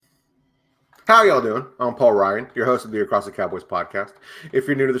How y'all doing? I'm Paul Ryan, your host of the Across the Cowboys podcast. If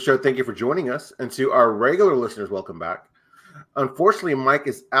you're new to the show, thank you for joining us. And to our regular listeners, welcome back. Unfortunately, Mike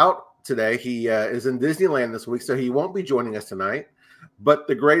is out today. He is in Disneyland this week, so he won't be joining us tonight. But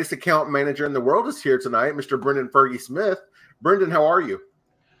the greatest account manager in the world is here tonight, Mr. Brendan Fergie Smith. Brendan, how are you?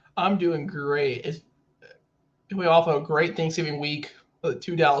 I'm doing great. We also have a great Thanksgiving week with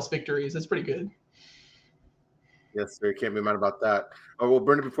 2 Dallas victories. It's pretty good. Yes, sir. You can't be mad about that. Oh, well,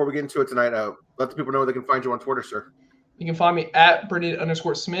 Brendan, before we get into it tonight, let the people know they can find you on Twitter, sir. You can find me at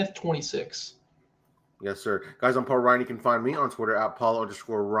Brendan_Smith26. Yes, sir. Guys, I'm Paul Ryan. You can find me on Twitter at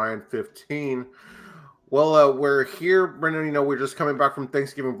Paul_Ryan15. Well, we're here, Brendan. You know, we're just coming back from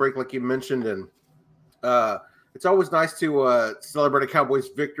Thanksgiving break, like you mentioned, and it's always nice to celebrate a Cowboys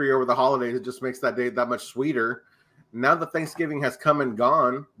victory over the holidays. It just makes that day that much sweeter. Now that Thanksgiving has come and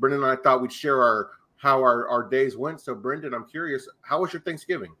gone, Brendan and I thought we'd share how our days went. So, Brendan, I'm curious, how was your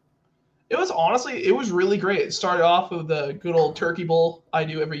Thanksgiving? It was really great. It started off with the good old turkey bowl I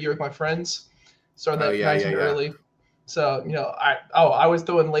do every year with my friends. Started that nice and early. So, you know, I was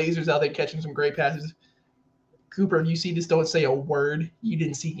throwing lasers out there, catching some great passes. Cooper, you see this, don't say a word. You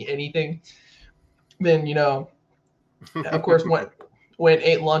didn't see anything. Then, you know, of course, went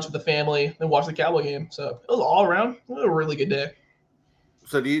ate lunch with the family, and watched the Cowboy game. So it was all around a really good day.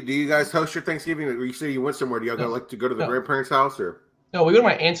 So do you guys host your Thanksgiving? Or you say you went somewhere? Do y'all go to the grandparents' house or? No, we go to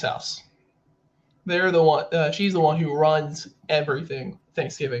my aunt's house. They're the one. She's the one who runs everything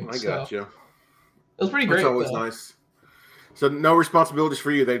Thanksgiving. I got you. It was pretty great. It's always nice. So no responsibilities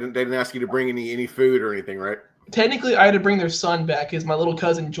for you. They didn't ask you to bring any food or anything, right? Technically, I had to bring their son back because my little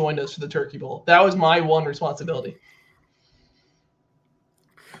cousin joined us for the turkey bowl. That was my one responsibility.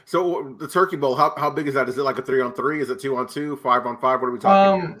 So the turkey bowl, how big is that? Is it like a 3-on-3? Is it 2-on-2, 5-on-5? What are we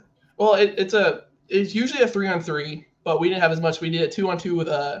talking here? Well, it's usually a 3-on-3, but we didn't have as much. We did a 2-on-2 with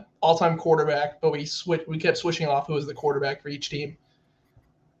a all-time quarterback, but we kept switching off who was the quarterback for each team.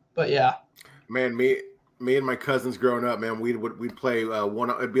 But yeah, man, me and my cousins growing up, man, we'd play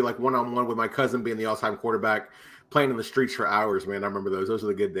it'd be like 1-on-1 with my cousin being the all-time quarterback, playing in the streets for hours. Man, I remember those. Those are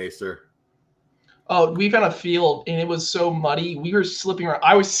the good days, sir. Oh, we found a field, and it was so muddy. We were slipping around.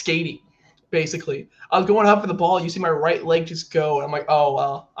 I was skating, basically. I was going up for the ball. You see my right leg just go, and I'm like, oh,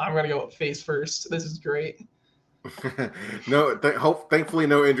 well, I'm going to go face first. This is great. Thankfully,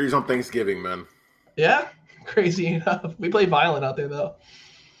 no injuries on Thanksgiving, man. Yeah, crazy enough. We play violent out there, though.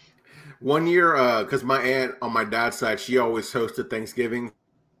 One year, because my aunt on my dad's side, she always hosted Thanksgiving.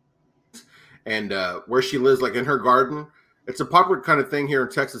 And where she lives, like in her garden, it's a popular kind of thing here in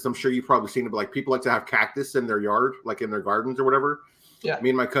Texas. I'm sure you've probably seen it, but like people like to have cactus in their yard, like in their gardens or whatever. Yeah. Me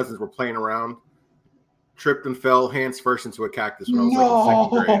and my cousins were playing around, tripped and fell hands first into a cactus when I was like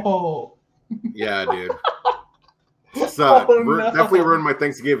in second grade. Yeah, dude. So definitely ruined my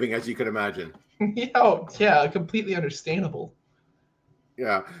Thanksgiving, as you can imagine. Yeah, completely understandable.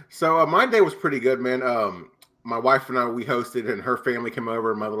 Yeah. So my day was pretty good, man. My wife and I, we hosted, and her family came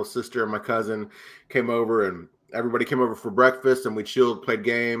over. My little sister and my cousin came over, and everybody came over for breakfast, and we chilled, played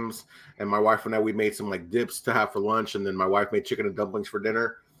games. And my wife and I, we made some like dips to have for lunch, and then my wife made chicken and dumplings for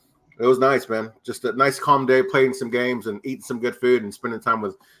dinner. It was nice, man. Just a nice, calm day, playing some games and eating some good food and spending time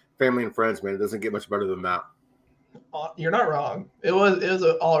with family and friends, man. It doesn't get much better than that. You're not wrong. It was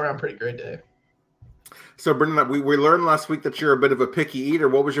an all-around pretty great day. So, Brendan, we learned last week that you're a bit of a picky eater.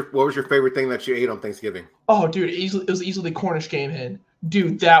 What was your favorite thing that you ate on Thanksgiving? Oh, dude, it was easily Cornish game hen.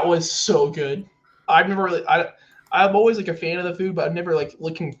 Dude, that was so good. I'm always like a fan of the food, but I'm never like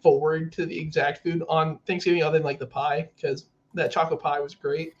looking forward to the exact food on Thanksgiving other than like the pie, because that chocolate pie was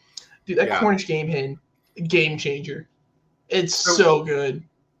great. Dude, that Cornish game hen, game changer. It's so good.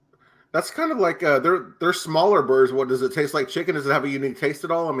 That's kind of like they're smaller birds. What does it taste like? Chicken? Does it have a unique taste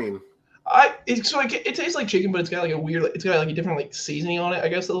at all? I mean, it tastes like chicken, but it's got like a different like seasoning on it, I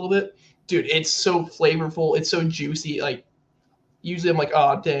guess, a little bit. Dude, it's so flavorful. It's so juicy. Like usually I'm like,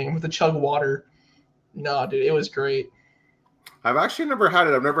 oh dang, I'm with the chug water. No, dude, it was great. I've actually never had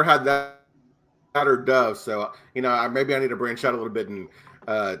it. I've never had that or dove. So, you know, maybe I need to branch out a little bit and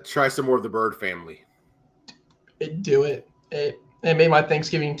try some more of the bird family. Do it. It made my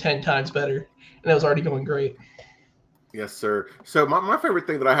Thanksgiving 10 times better, and it was already going great. Yes, sir. So my favorite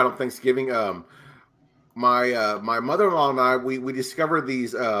thing that I had on Thanksgiving, my mother-in-law and I, we discovered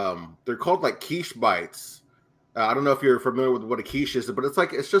these, they're called like quiche bites. I don't know if you're familiar with what a quiche is, but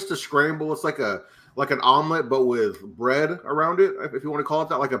it's just a scramble. It's like an omelet, but with bread around it, if you want to call it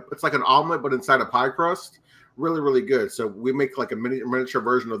that. It's like an omelet, but inside a pie crust. Really, really good. So we make like a miniature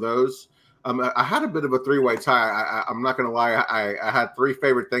version of those. I had a bit of a three-way tie. I'm not going to lie. I had three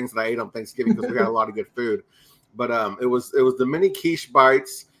favorite things that I ate on Thanksgiving because we had a lot of good food. But it was the mini quiche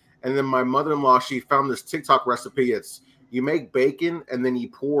bites, And then my mother-in-law, she found this TikTok recipe. It's you make bacon and then you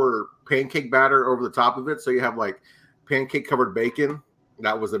pour pancake batter over the top of it, so you have like pancake covered bacon.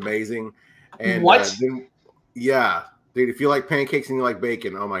 That was amazing. And what? then, yeah, dude, if you like pancakes and you like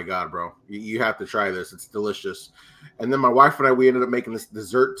bacon, oh my god, bro, you have to try this. It's delicious. And then my wife and I, we ended up making this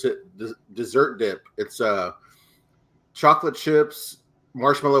dessert dip. It's chocolate chips,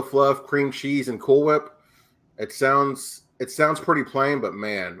 marshmallow fluff, cream cheese, and Cool Whip. It sounds pretty plain, but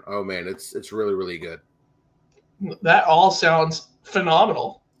man, oh man, it's really really good. That all sounds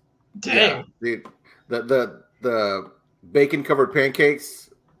phenomenal. Dang, yeah, dude, the bacon covered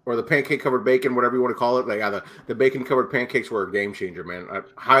pancakes or the pancake covered bacon, whatever you want to call it. The bacon covered pancakes were a game changer, man. I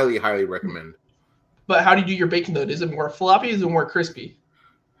highly recommend. But how do you do your bacon though? Is it more floppy? Is it more crispy?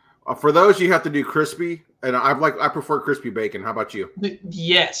 For those, you have to do crispy, and I prefer crispy bacon. How about you?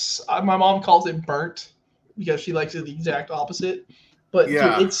 Yes, my mom calls it burnt because she likes it the exact opposite. But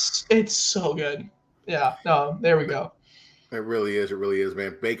yeah, dude, it's so good. Yeah, no, there we go. It really is,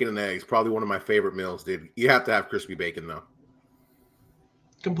 man. Bacon and eggs, probably one of my favorite meals, dude. You have to have crispy bacon, though.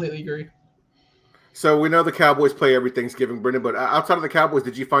 Completely agree. So we know the Cowboys play every Thanksgiving, Brendan, but outside of the Cowboys,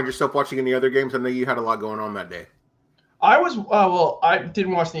 did you find yourself watching any other games? I know you had a lot going on that day. I was, I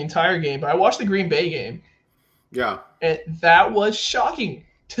didn't watch the entire game, but I watched the Green Bay game. Yeah. And that was shocking,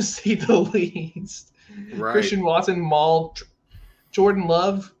 to say the least. Right. Christian Watson mauled Jordan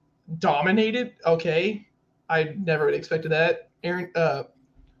Love. Dominated. Okay, I never would expected that.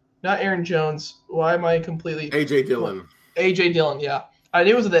 Not Aaron Jones. Why am I completely? AJ Dillon. AJ Dillon. Yeah, I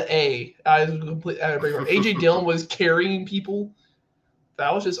knew it was the A. I was completely. AJ Dillon was carrying people.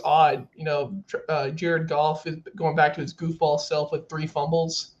 That was just odd. You know, Jared Goff is going back to his goofball self with 3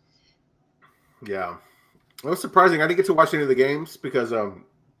 fumbles. Yeah, it was surprising. I didn't get to watch any of the games because, for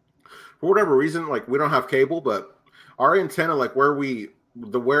whatever reason, like we don't have cable, but our antenna, like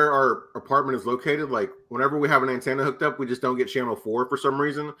where our apartment is located, like whenever we have an antenna hooked up, we just don't get channel 4 for some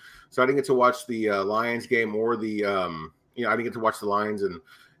reason. So I didn't get to watch the Lions game or the I didn't get to watch the Lions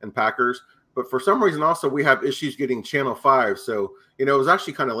and Packers. But for some reason also we have issues getting channel 5. So, it was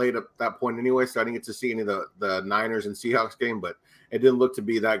actually kind of late at that point anyway. So I didn't get to see any of the Niners and Seahawks game, but it didn't look to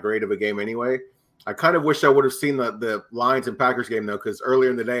be that great of a game anyway. I kind of wish I would have seen the Lions and Packers game though, because earlier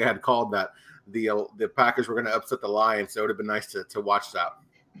in the day I had called that the Packers were going to upset the Lions, so it would have been nice to watch that.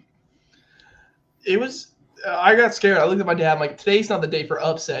 It was. I got scared. I looked at my dad. I'm like, today's not the day for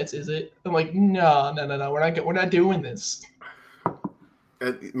upsets, is it? I'm like, no. We're not doing this.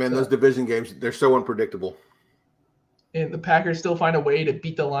 Man, those division games, they're so unpredictable. And the Packers still find a way to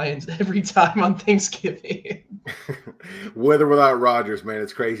beat the Lions every time on Thanksgiving. With or without Rodgers, man,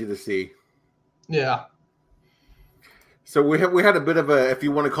 it's crazy to see. Yeah. So we had a bit of a, if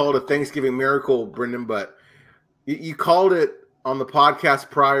you want to call it a Thanksgiving miracle, Brendan, but you called it on the podcast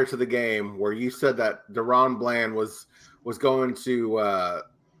prior to the game where you said that DaRon Bland was going to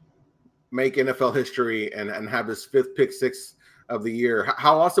make NFL history and have his 5th pick 6 of the year.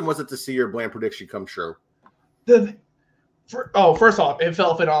 How awesome was it to see your Bland prediction come true? First off, it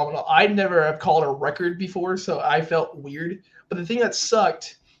felt phenomenal. I'd never have called a record before, so I felt weird. But the thing that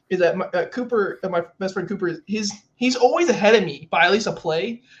sucked is that my best friend Cooper, he's always ahead of me by at least a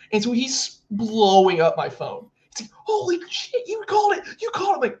play, and so he's blowing up my phone. It's like, holy shit, you called it!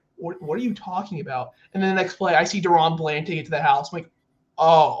 I'm like, what are you talking about? And then the next play, I see DaRon Bland take it to the house. I'm like,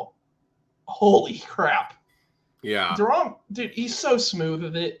 oh, holy crap! Yeah, DaRon, dude, he's so smooth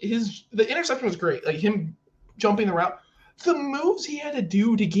with it. The interception was great, like him jumping the route. The moves he had to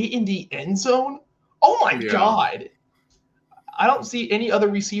do to get in the end zone. Oh my god! I don't see any other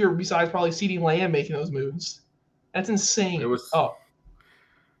receiver besides probably CeeDee Lamb making those moves. That's insane. It was. Oh.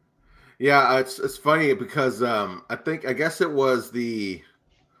 Yeah, it's funny because I guess it was I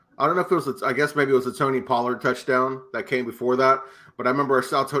don't know if it was I guess maybe it was a Tony Pollard touchdown that came before that. But I remember I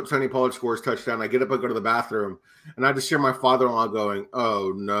saw Tony Pollard score his touchdown. I get up, I go to the bathroom, and I just hear my father-in-law going,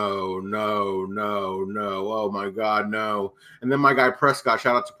 "Oh no, oh my God, no!" And then my guy Prescott,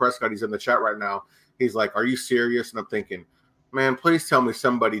 shout out to Prescott, he's in the chat right now. He's like, "Are you serious?" And I'm thinking, man, please tell me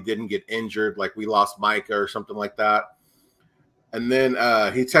somebody didn't get injured, like we lost Micah or something like that. And then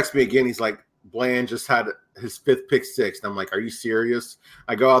he texts me again. He's like, Bland just had his 5th pick 6. And I'm like, are you serious?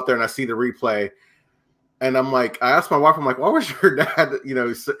 I go out there and I see the replay. And I'm like, I asked my wife, I'm like, why was your dad,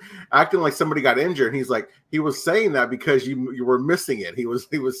 acting like somebody got injured? And he's like, he was saying that because you were missing it. He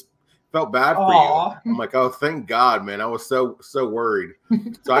felt bad for you. I'm like, oh, thank God, man. I was so worried.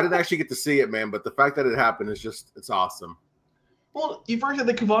 So I didn't actually get to see it, man. But the fact that it happened is it's awesome. Well, you first had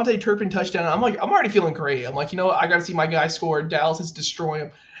the Kevontae Turpin touchdown. I'm like, I'm already feeling great. I'm like, I got to see my guy score. Dallas is destroying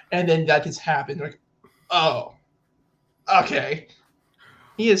him. And then that just happened. Like, oh, okay.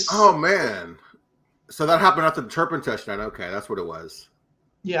 He is. Oh man. So that happened after the Turpin touchdown. Okay, that's what it was.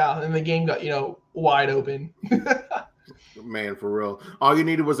 Yeah, and the game got wide open. Man, for real. All you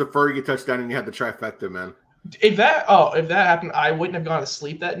needed was a Fergie touchdown, and you had the trifecta, man. If that happened, I wouldn't have gone to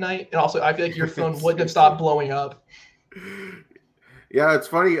sleep that night, and also I feel like your phone wouldn't have stopped blowing up. Yeah, it's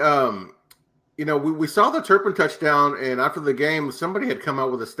funny. We saw the Turpin touchdown, and after the game, somebody had come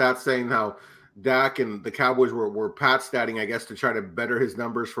out with a stat saying how Dak and the Cowboys were pat statting, I guess, to try to better his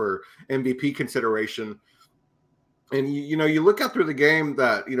numbers for MVP consideration. And you look out through the game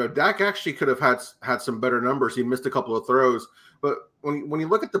that Dak actually could have had some better numbers. He missed a couple of throws, but when you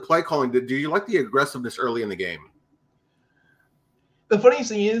look at the play calling, do you like the aggressiveness early in the game? The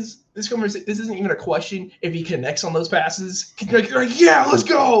funniest thing is this isn't even a question if he connects on those passes. You're like, yeah, let's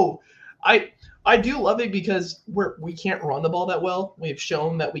go. I do love it because we can't run the ball that well. We have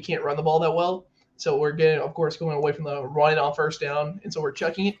shown that we can't run the ball that well. So we're going away from the running on first down, and so we're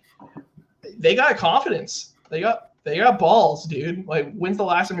chucking it. They got confidence. They got balls, dude. Like, when's the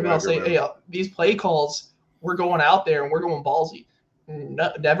last time you're going to say, hey, these play calls, we're going out there and we're going ballsy?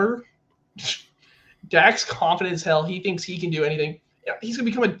 Never. Dak's confident as hell. He thinks he can do anything. He's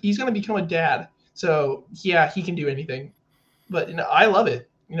going to become a dad. So, yeah, he can do anything. But, I love it.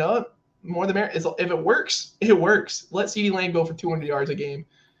 More the merrier. If it works, it works. Let CeeDee Lamb go for 200 yards a game.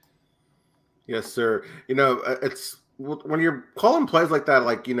 Yes, sir. It's when you're calling plays like that,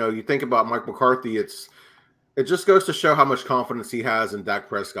 like, you think about Mike McCarthy, it just goes to show how much confidence he has in Dak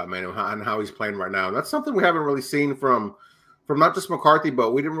Prescott, man, and how he's playing right now. And that's something we haven't really seen from not just McCarthy,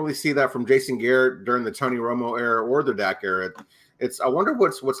 but we didn't really see that from Jason Garrett during the Tony Romo era or the Dak era. I wonder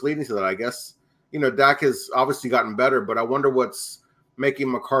what's leading to that. I guess, Dak has obviously gotten better, but I wonder what made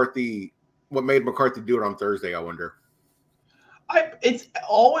McCarthy do it on Thursday, I wonder. It's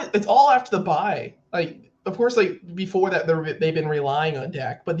all after the bye. Like, of course, like before that, they've been relying on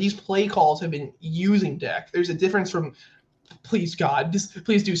Dak, but these play calls have been using Dak. There's a difference from, please God, just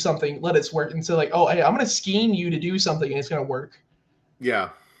please do something, let it work. And so like, oh, hey, I'm going to scheme you to do something and it's going to work. Yeah.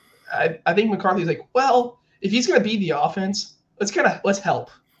 I think McCarthy's like, well, if he's going to be the offense, let's help.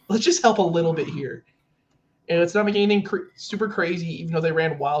 Let's just help a little bit here. And it's not making anything super crazy, even though they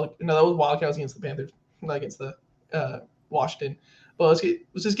ran wild. No, that was Wildcats against the Panthers, not against the Washington. But let's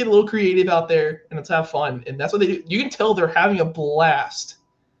just get a little creative out there and let's have fun. And that's what they do. You can tell they're having a blast.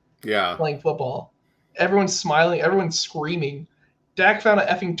 Yeah, playing football. Everyone's smiling. Everyone's screaming. Dak found a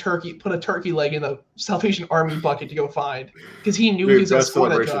effing turkey, put a turkey leg in the Salvation Army bucket to go find because he knew he was going to score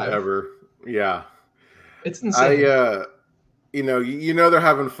that drive. Ever. Yeah, it's insane. They're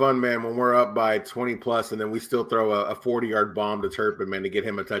having fun, man. When we're up by 20 plus, and then we still throw a 40-yard bomb to Turpin, man, to get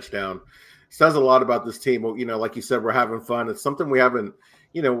him a touchdown. Says a lot about this team. Like you said, we're having fun. It's something we haven't,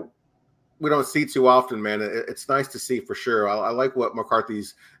 we don't see too often, man. It's nice to see for sure. I like what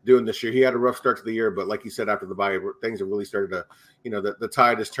McCarthy's doing this year. He had a rough start to the year, but like you said, after the bye, things have really started to, the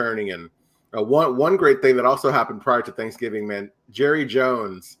tide is turning. And one great thing that also happened prior to Thanksgiving, man, Jerry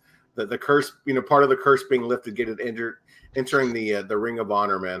Jones, the curse, part of the curse being lifted, entering the Ring of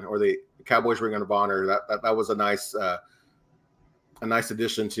Honor, man, or the Cowboys Ring of Honor. That was a nice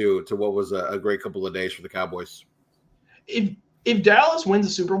addition to what was a great couple of days for the Cowboys. If Dallas wins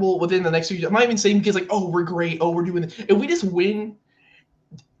the Super Bowl within the next 2 years, I'm not even saying because like, oh, we're great, oh, we're doing this. If we just win,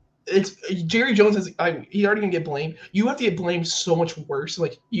 it's Jerry Jones he's already gonna get blamed. You have to get blamed so much worse.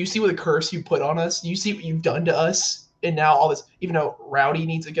 Like, you see what the curse you put on us, you see what you've done to us, and now all this. Even though Rowdy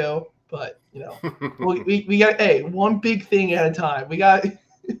needs to go, but we got one big thing at a time. We got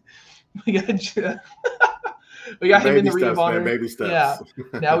we got him in the Ring of Honor. Baby steps. Yeah.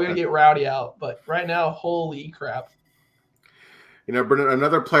 Now we're gonna get Rowdy out, but right now, holy crap. Brendan,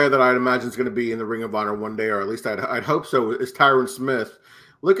 another player that I'd imagine is going to be in the Ring of Honor one day, or at least I'd hope so, is Tyron Smith.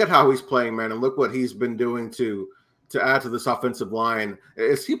 Look at how he's playing, man, and look what he's been doing to add to this offensive line.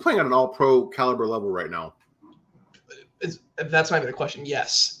 Is he playing at an all-pro caliber level right now? That's not even a question.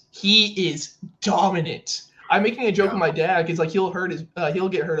 Yes, he is dominant. I'm making a joke with my dad because like he'll get hurt a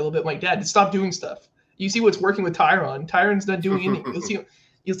little bit. I'm like, Dad, stop doing stuff. You see what's working with Tyron. Tyron's not doing anything.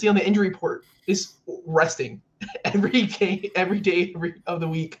 You'll see on the injury report is resting every day of the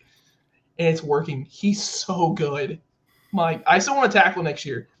week, and it's working. He's so good. I still want to tackle next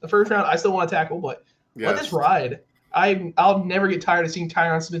year. The first round, I still want to tackle, but let this ride. I'll never get tired of seeing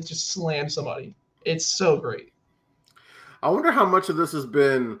Tyron Smith just slam somebody. It's so great. I wonder how much of this has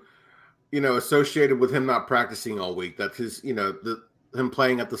been, associated with him not practicing all week. That his, him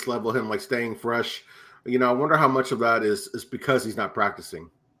playing at this level, him like staying fresh. I wonder how much of that is because he's not practicing.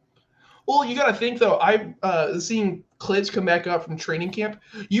 Well, you got to think, though, I've seen clips come back up from training camp.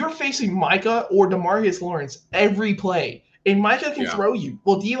 You're facing Micah or Demarcus Lawrence every play. And Micah can throw you.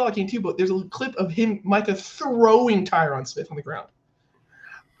 Well, D-Law can too, but there's a clip of Micah throwing Tyron Smith on the ground.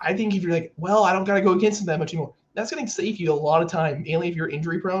 I think if you're like, well, I don't got to go against him that much anymore, that's going to save you a lot of time, mainly if you're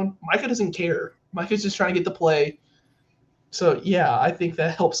injury prone. Micah doesn't care. Micah's just trying to get the play. So, yeah, I think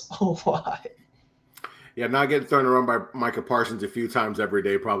that helps a lot. Yeah, not getting thrown around by Micah Parsons a few times every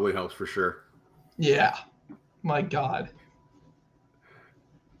day probably helps for sure. Yeah. My God.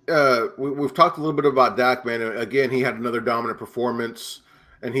 We've talked a little bit about Dak, man. Again, he had another dominant performance,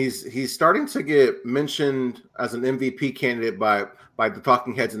 and he's starting to get mentioned as an MVP candidate by the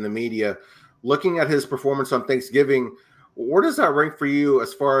talking heads in the media. Looking at his performance on Thanksgiving, where does that rank for you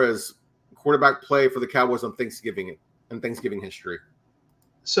as far as quarterback play for the Cowboys on Thanksgiving and Thanksgiving history?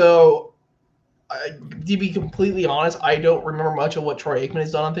 So, to be completely honest, I don't remember much of what Troy Aikman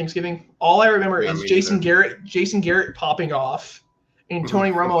has done on Thanksgiving. All I remember is Jason Garrett popping off, and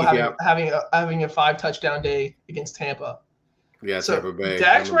Tony Romo having a 5-touchdown day against Tampa. Yeah, so Tampa Bay.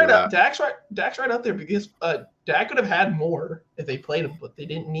 Dak's right up there because Dak could have had more if they played him, but they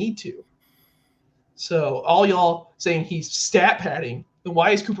didn't need to. So all y'all saying he's stat padding, then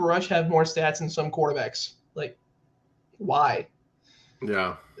why does Cooper Rush have more stats than some quarterbacks? Like, why?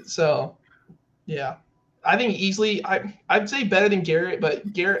 Yeah. So, yeah, I think easily I'd say better than Garrett,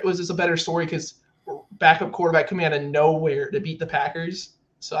 but Garrett was just a better story because backup quarterback coming out of nowhere to beat the Packers.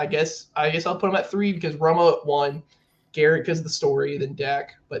 So I guess I'll put him at 3 because Romo at 1, Garrett because of the story, then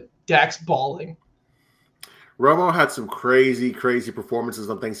Dak. But Dak's balling. Romo had some crazy performances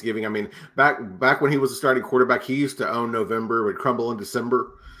on Thanksgiving. I mean, back when he was a starting quarterback, he used to own November, would crumble in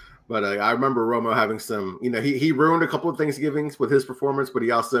December. But I remember Romo having some, he ruined a couple of Thanksgivings with his performance, but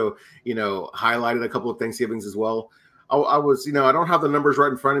he also, highlighted a couple of Thanksgivings as well. I was, I don't have the numbers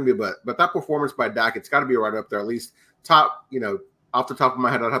right in front of me, but that performance by Dak, it's got to be right up there, at least top, off the top of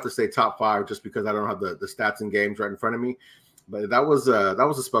my head, I'd have to say top 5 just because I don't have the stats and games right in front of me. But that was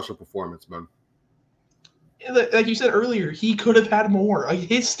a special performance, man. Like you said earlier, he could have had more. Like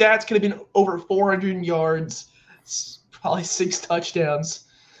his stats could have been over 400 yards, probably 6 touchdowns.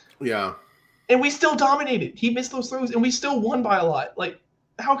 Yeah. And we still dominated. He missed those throws, and we still won by a lot. Like,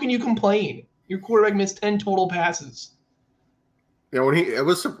 how can you complain? Your quarterback missed 10 total passes. Yeah, when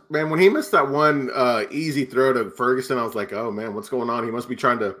he missed that one easy throw to Ferguson, I was like, oh man, what's going on? He must be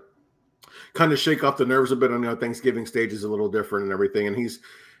trying to kind of shake off the nerves a bit. On Thanksgiving stage is a little different and everything, and he's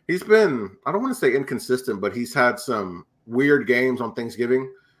been, I don't want to say inconsistent, but he's had some weird games on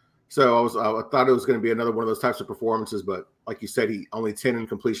Thanksgiving. So I thought it was going to be another one of those types of performances, but like you said, he only 10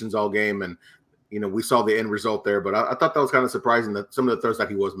 incompletions all game, and we saw the end result there. But I thought that was kind of surprising that some of the throws that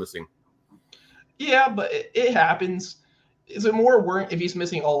he was missing. Yeah, but it happens. Is it more worrying if he's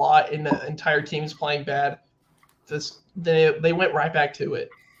missing a lot and the entire team's playing bad? They went right back to it.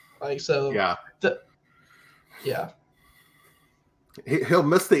 Like so. Yeah. Yeah. He'll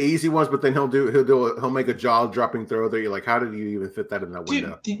miss the easy ones, but then he'll make a jaw dropping throw that you're like, how did you even fit that in that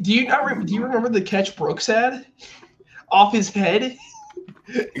window? Do you remember the catch Brooks had off his head?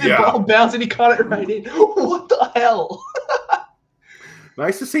 The ball bounced and he caught it right in. What the hell?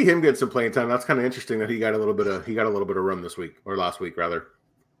 Nice to see him get some playing time. That's kind of interesting that he got a little bit of run this week, or last week rather.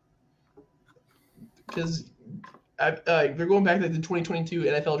 Because they're going back to the 2022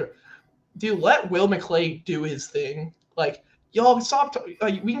 NFL draft. Dude, let Will McClay do his thing. Like, y'all stop.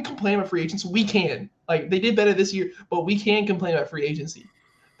 We can complain about free agency. We can. Like, they did better this year, but we can complain about free agency.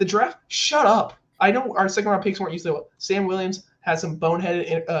 The draft, shut up. I know our second round picks weren't used to it. Sam Williams had some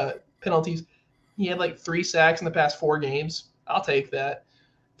boneheaded penalties. He had like 3 sacks in the past 4 games. I'll take that.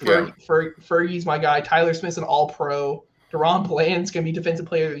 Fergie's my guy. Tyler Smith's an all-pro. Deron Bland's going to be Defensive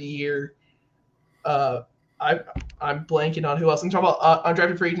Player of the Year. I'm blanking on who else. I'm talking about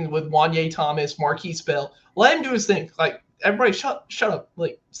undrafted free agents with Wanye Thomas, Marquise Bell. Let him do his thing. Like, everybody shut up.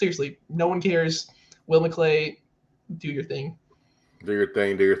 Like, seriously, no one cares. Will McClay, do your thing. Do your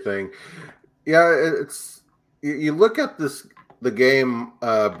thing. Yeah, it's you look at the game,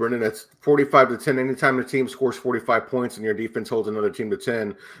 Brendan, it's 45-10. Anytime the team scores 45 points and your defense holds another team to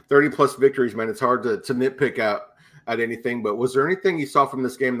 10, 30-plus victories, man, it's hard to nitpick at anything. But was there anything you saw from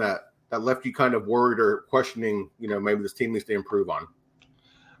this game that left you kind of worried or questioning, maybe this team needs to improve on?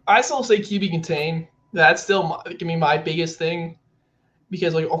 I still say QB contain. That's still my biggest thing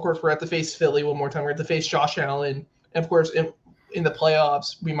because, like, of course, we're at to face Philly one more time. We're at to face Josh Allen. And, of course, in the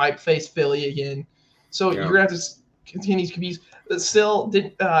playoffs, we might face Philly again. So you're going to have to continue QBs. Still,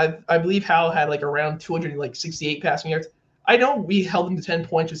 I believe Howell had, like, around 268 passing yards. I know we held him to 10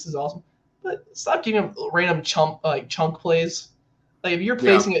 points, which is awesome. But stop giving him random chunk plays. Like, if you're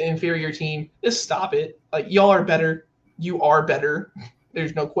facing an inferior team, just stop it. Like, y'all are better. You are better.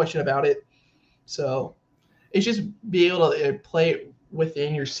 There's no question about it. So, It's just be able to play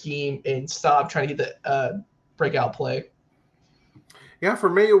within your scheme and stop trying to get the breakout play. Yeah, for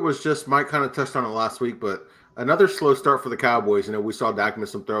me, it was just Mike kind of touched on it last week, but another slow start for the Cowboys. You know, we saw Dak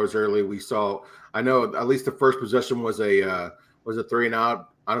miss some throws early. I know at least the first possession was a 3-and-out.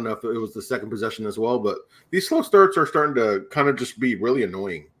 I don't know if it was the second possession as well, but these slow starts are starting to kind of just be really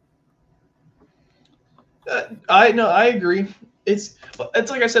annoying. I agree. It's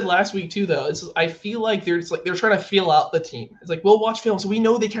like I said last week too, though. I feel like they're trying to feel out the team. It's like we'll watch film, so we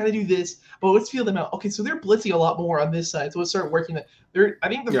know they kind of do this, but let's feel them out. Okay, so they're blitzing a lot more on this side, so let's start working that. I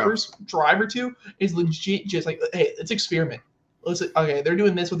think the first drive or two is legit just like, hey, let's experiment. Okay, they're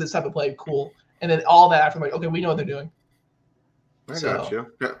doing this with this type of play, cool, and then all that after, I'm like, okay, we know what they're doing. I got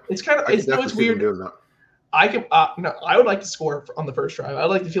you. Yeah. It's kind of it's weird. Doing that. I would like to score on the first drive. I'd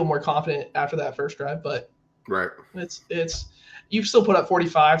like to feel more confident after that first drive, but right, it's you've still put up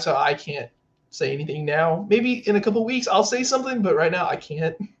 45, so I can't say anything now. Maybe in a couple weeks I'll say something, but right now I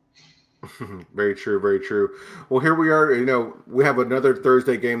can't. Very true, very true. Well, here we are. You know, we have another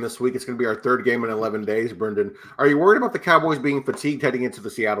Thursday game this week. It's going to be our third game in 11 days. Brendan, are you worried about the Cowboys being fatigued heading into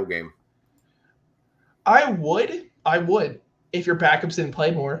the Seattle game? I would, if your backups didn't play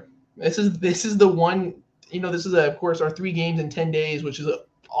more. This is the one. You know, this is of course our 3 games in 10 days, which is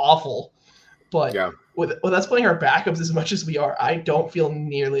awful. But yeah. With us playing our backups as much as we are, I don't feel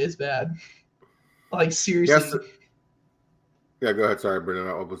nearly as bad. Like, seriously. Yes. Yeah, go ahead. Sorry, Brendan.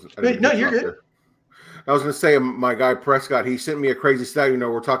 No, you're good. I was going to say, my guy Prescott, he sent me a crazy stat. You know,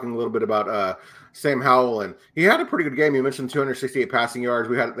 we're talking a little bit about Sam Howell, and he had a pretty good game. You mentioned 268 passing yards.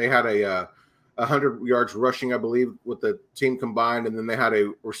 They had a 100 yards rushing, I believe, with the team combined, and then they had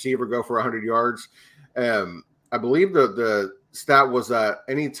a receiver go for 100 yards. I believe the stat was that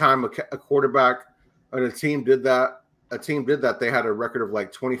any time a quarterback and a team did that, they had a record of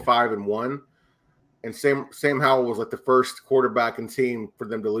like 25-1. And Sam Howell was like the first quarterback and team for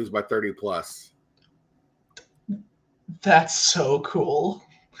them to lose by 30 plus. That's so cool.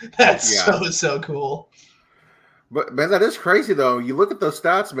 That's so cool. But man, that is crazy though. You look at those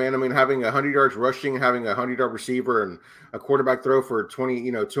stats, man. I mean, having 100 yards rushing, having a 100-yard receiver, and a quarterback throw for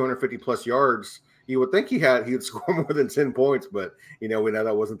 250 plus yards. You would think he'd score more than 10 points, but we know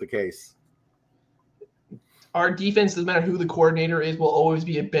that wasn't the case. Our defense, doesn't matter who the coordinator is, will always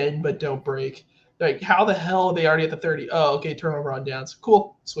be a bend but don't break. Like, how the hell are they already at the 30? Oh, okay, turnover on downs.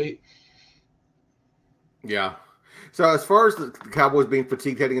 Cool, sweet. Yeah. So as far as the Cowboys being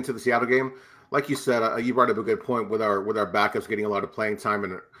fatigued heading into the Seattle game, like you said, you brought up a good point with our backups getting a lot of playing time,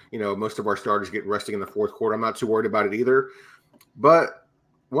 and most of our starters get resting in the fourth quarter. I'm not too worried about it either. But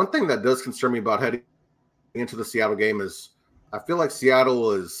one thing that does concern me about heading into the Seattle game is I feel like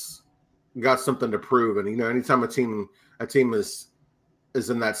Seattle has got something to prove, and anytime a team is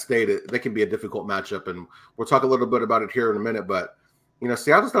in that state, they can be a difficult matchup, and we'll talk a little bit about it here in a minute. But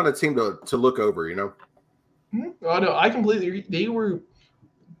Seattle's not a team to look over. Oh no, I completely agree. They were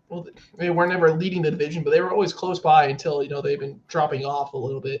never leading the division, but they were always close by until they've been dropping off a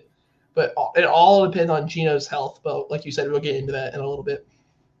little bit. But it all depends on Geno's health. But like you said, we'll get into that in a little bit.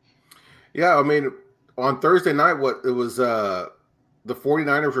 Yeah, I mean, on Thursday night, the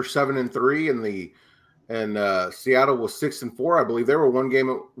 49ers were 7-3, and Seattle was 6-4. I believe they were one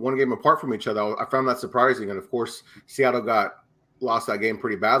game apart from each other. I found that surprising, and of course, Seattle lost that game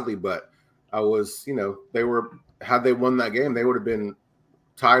pretty badly. But had they won that game, they would have been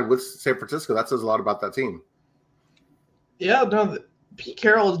tied with San Francisco. That says a lot about that team. Yeah, no, Pete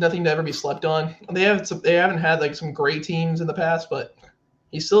Carroll is nothing to ever be slept on. They haven't had like some great teams in the past, but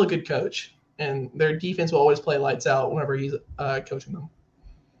he's still a good coach, and their defense will always play lights out whenever he's coaching them.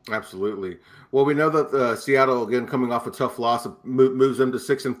 Absolutely. Well, we know that Seattle, again, coming off a tough loss, moves them to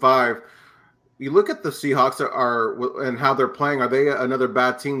 6-5. You look at the Seahawks and how they're playing. Are they another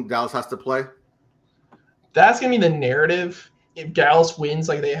bad team Dallas has to play? That's going to be the narrative if Dallas wins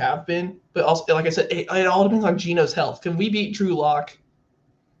like they have been. But also, like I said, it all depends on Geno's health. Can we beat Drew Lock?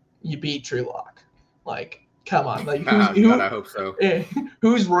 You beat Drew Lock. Like, come on. Like, God, I hope so.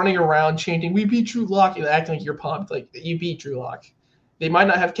 Who's running around chanting, "We beat Drew Lock," and acting like you're pumped? Like, you beat Drew Lock. They might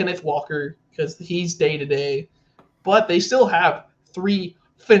not have Kenneth Walker because he's day-to-day, but they still have 3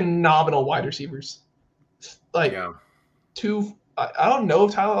 phenomenal wide receivers. Like, 2 – I don't know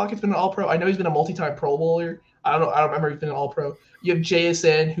if Tyler Lockett's been an All-Pro. I know he's been a multi-time Pro Bowler. I don't remember if he's been an All-Pro. You have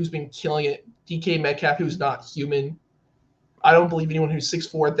JSN, who's been killing it. DK Metcalf, who's not human. I don't believe anyone who's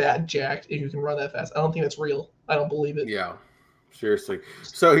 6'4", that jacked, and who can run that fast. I don't think that's real. I don't believe it. Yeah. Seriously.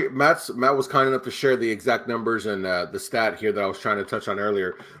 So Matt was kind enough to share the exact numbers and the stat here that I was trying to touch on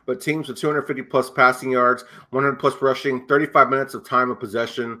earlier. But teams with 250 plus passing yards, 100 plus rushing, 35 minutes of time of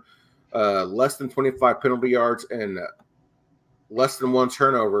possession. less than 25 penalty yards, and less than 1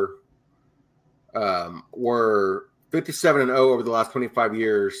 turnover. Were 57-0 over the last 25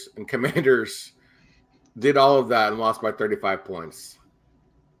 years, and Commanders did all of that and lost by 35 points.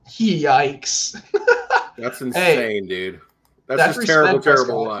 Yikes! That's insane, dude. That's just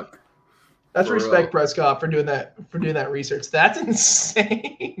terrible luck. That's respect, Prescott, for doing that research. That's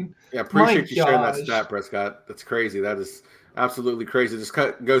insane. Yeah, appreciate you sharing that stat, Prescott. That's crazy. That is absolutely crazy. This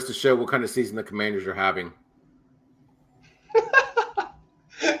goes to show what kind of season the Commanders are having.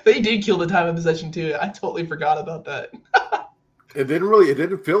 They did kill the time of possession too. I totally forgot about that. It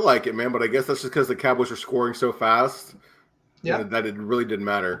didn't feel like it, man. But I guess that's just because the Cowboys were scoring so fast. Yeah, that it really didn't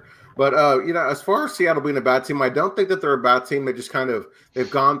matter. But as far as Seattle being a bad team, I don't think that they're a bad team. They just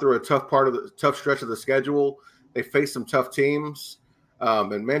they've gone through a tough stretch of the schedule. They faced some tough teams.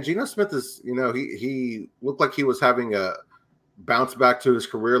 And man, Geno Smith is, he looked like he was having a bounce back to his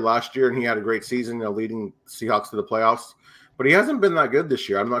career last year, and he had a great season, leading Seahawks to the playoffs. But he hasn't been that good this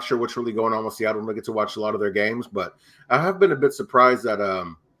year. I'm not sure what's really going on with Seattle. I get to watch a lot of their games, but I have been a bit surprised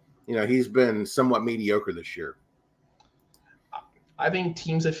that he's been somewhat mediocre this year. I think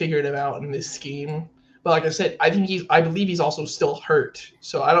teams have figured him out in this scheme. But like I said, I believe he's also still hurt.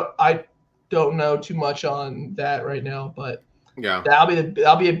 So I don't know too much on that right now, but yeah,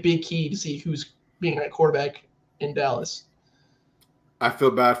 that'll be a big key to see who's being at quarterback in Dallas. I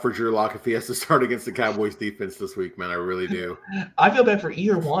feel bad for Drew Lock if he has to start against the Cowboys defense this week, man. I really do. I feel bad for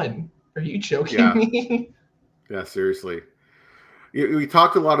either one. Are you joking me? Yeah, seriously. We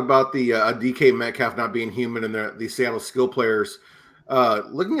talked a lot about the DK Metcalf not being human and the Seattle skill players.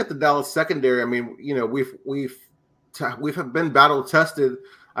 Looking at the Dallas secondary, I mean, we've been battle tested.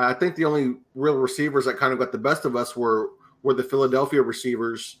 I think the only real receivers that kind of got the best of us were the Philadelphia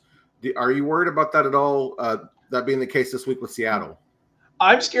receivers. Are you worried about that at all? That being the case this week with Seattle?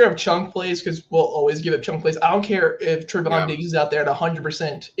 I'm scared of chunk plays because we'll always give up chunk plays. I don't care if Trevon Diggs is out there at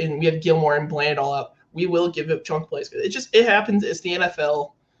 100% and we have Gilmore and Bland all up. We will give up chunk plays. It happens. It's the NFL,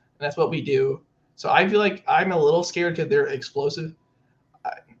 and that's what we do. So I feel like I'm a little scared because they're explosive.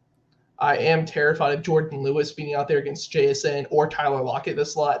 I am terrified of Jordan Lewis being out there against JSN or Tyler Lockett in the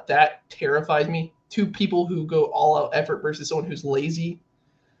slot. That terrifies me. Two people who go all-out effort versus someone who's lazy.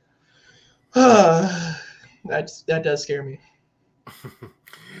 That does scare me.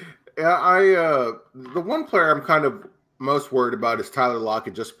 Yeah, the one player I'm kind of most worried about is Tyler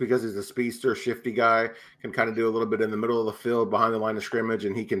Lockett, just because he's a speedster, shifty guy, can kind of do a little bit in the middle of the field behind the line of scrimmage,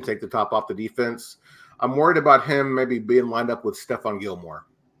 and he can take the top off the defense. I'm worried about him maybe being lined up with Stephon Gilmore.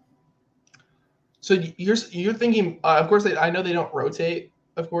 So you're thinking, of course, I know they don't rotate,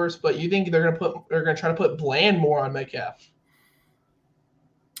 of course, but you think they're gonna try to put Bland more on Metcalf?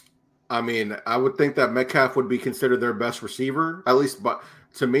 I mean, I would think that Metcalf would be considered their best receiver, at least, but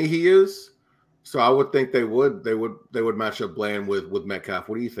to me, he is. So I would think they would match up Bland with Metcalf.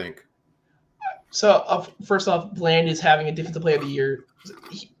 What do you think? So first off, Bland is having a defensive player of the year.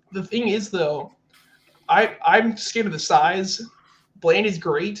 The thing is, though, I'm scared of the size. Bland is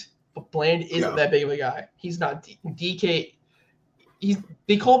great, but Bland isn't that big of a guy. He's not DK.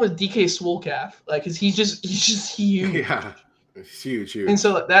 They call him a DK swole calf, like, cause he's just huge. Yeah. It's huge. And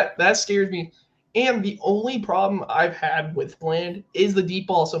so that scares me. And the only problem I've had with Bland is the deep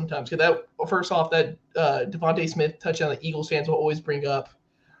ball sometimes. Because first off, that Devontae Smith touchdown that Eagles fans will always bring up.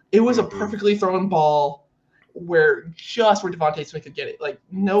 It was a perfectly thrown ball where Devontae Smith could get it. Like,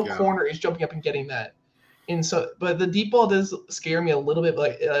 no corner is jumping up and getting that. And so, but the deep ball does scare me a little bit.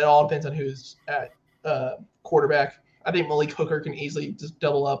 But it all depends on who's at quarterback. I think Malik Hooker can easily just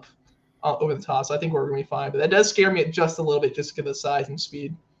double up over the top, so I think we're going to be fine. But that does scare me just a little bit, just because of the size and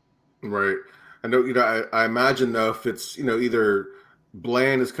speed. Right. I know. I imagine though, if it's either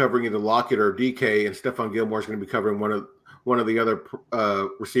Bland is covering either Lockett or DK, and Stephon Gilmore is going to be covering one of the other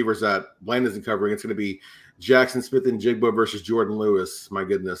receivers that Bland isn't covering, it's going to be Jackson Smith and Jigba versus Jordan Lewis. My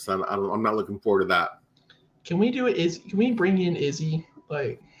goodness, I'm not looking forward to that. Can we do it? Can we bring in Izzy?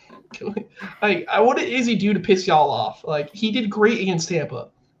 What did Izzy do to piss y'all off? Like, he did great against Tampa.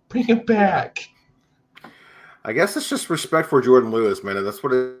 Bring him back. I guess it's just respect for Jordan Lewis, man, and that's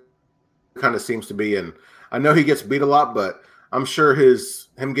what it kind of seems to be. And I know he gets beat a lot, but I'm sure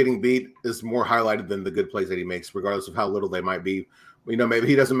him getting beat is more highlighted than the good plays that he makes, regardless of how little they might be. Maybe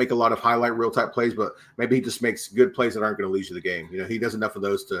he doesn't make a lot of highlight reel type plays, but maybe he just makes good plays that aren't going to lose you the game. He does enough of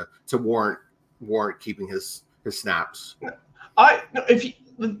those to warrant keeping his snaps. I'll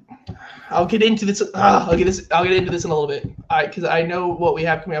get into this. I'll get into this in a little bit. Because I know what we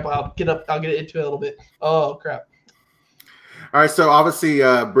have coming up. I'll get into it a little bit. Oh crap! All right, so obviously,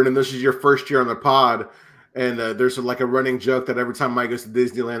 Brendan, this is your first year on the pod. And there's like a running joke that every time Mike goes to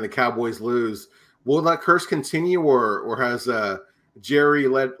Disneyland, the Cowboys lose. Will that curse continue, or has Jerry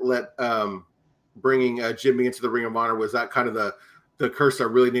let bringing Jimmy into the Ring of Honor, was that kind of the curse that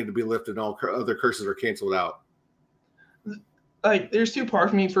really needed to be lifted, and all other curses are canceled out? Like, there's two parts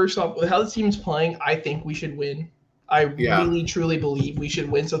for me. First off, with how the team's playing, I think we should win. I really, truly believe we should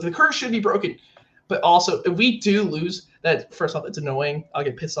win. So the curse should be broken. But also, if we do lose, that first off, it's annoying. I'll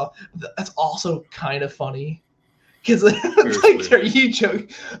get pissed off. But that's also kind of funny. Because like, you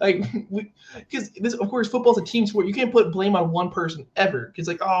joke, like, because this, of course, football's a team sport. You can't put blame on one person ever. Because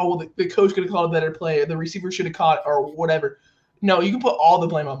like, oh well, the coach could have called a better play, or the receiver should have caught, or whatever. No, you can put all the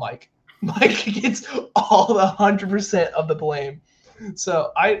blame on Mike. Mike gets all the 100% of the blame.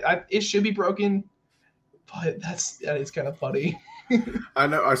 So I it should be broken, but that is kind of funny. I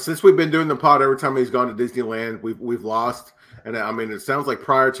know. Since we've been doing the pod, every time he's gone to Disneyland, we've lost. And I mean, it sounds like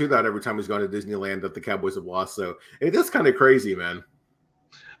prior to that, every time he's gone to Disneyland, that the Cowboys have lost. So it is kind of crazy, man.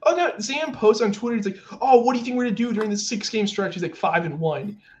 Oh no, Sam posts on Twitter. He's like, "Oh, what do you think we're gonna do during this 6-game stretch?" He's like 5-1,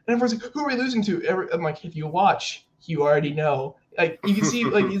 and everyone's like, "Who are we losing to?" I'm like, "If you watch, you already know." Like, you can see,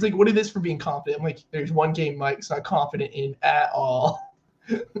 like, he's like, "What is this for being confident?" I'm like, "There's one game Mike's not confident in at all."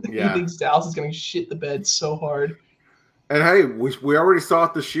 Yeah. He thinks Dallas is gonna shit the bed so hard. And hey, we already saw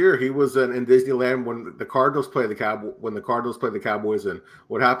it this year. He was in Disneyland when the Cardinals played the Cowboys, and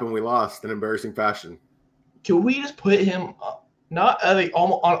what happened? We lost in embarrassing fashion. Can we just put him not like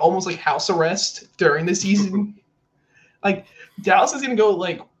almost like house arrest during the season? Like, Dallas is gonna go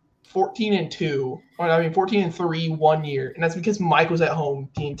like 14-2, or I mean 14-3 1 year, and that's because Mike was at home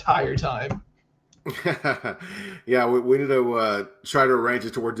the entire time. Yeah, we need to try to arrange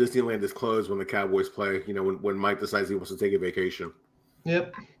it to where Disneyland is closed when the Cowboys play. You know, when Mike decides he wants to take a vacation.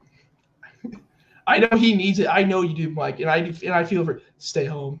 Yep. I know he needs it. I know you do, Mike, and I feel for stay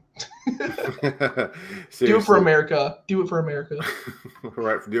home. Do it for America. Do it for America.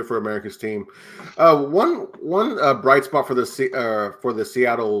 Right, do it for America's team. One bright spot for the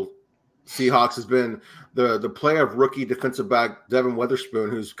Seattle Seahawks has been the play of rookie defensive back Devin Witherspoon,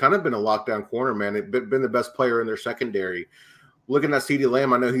 who's kind of been a lockdown corner, man. It's been the best player in their secondary. Looking at CeeDee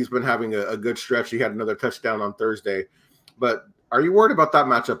Lamb, I know he's been having a good stretch. He had another touchdown on Thursday. But are you worried about that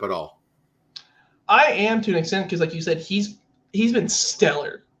matchup at all? I am, to an extent, because like you said, he's been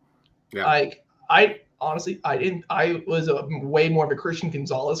stellar. Yeah. Like, I honestly was a way more of a Christian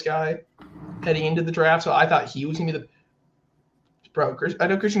Gonzalez guy heading into the draft, so I thought he was gonna be the bro. I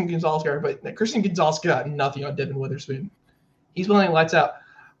know Christian Gonzalez guy, but Christian Gonzalez got nothing on Devin Witherspoon. He's playing lights out.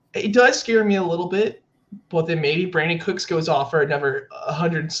 It does scare me a little bit, but then maybe Brandon Cooks goes off for another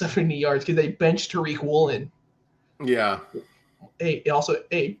 170 yards because they benched Tariq Woolen. Yeah. Hey,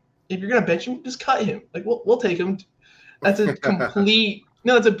 if you're gonna bench him, just cut him. Like, we'll take him. That's a complete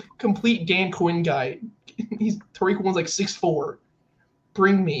that's a complete Dan Quinn guy. Tariq Woolen's like 6'4".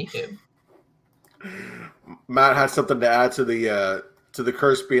 Bring me him. Matt has something to add to the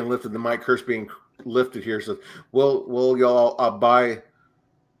curse being lifted, the mic curse being lifted here. So will y'all buy?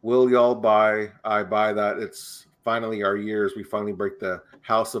 Will y'all buy? I buy that. It's finally our year as we finally break the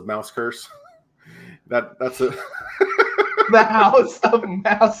House of Mouse curse. That's a the House of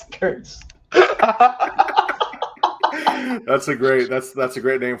Mouse curse. That's a great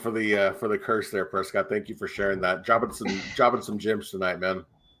name for the curse there, Prescott. Thank you for sharing that. Dropping some gems tonight, man.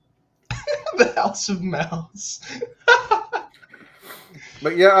 The House of Mouse.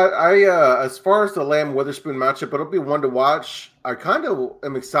 But yeah, I as far as the Lamb Witherspoon matchup, it'll be one to watch. I kind of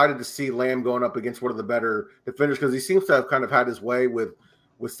am excited to see Lamb going up against one of the better defenders because he seems to have kind of had his way with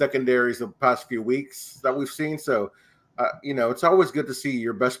secondaries the past few weeks that we've seen. So, it's always good to see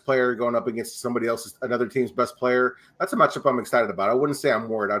your best player going up against another team's best player. That's a matchup I'm excited about. I wouldn't say I'm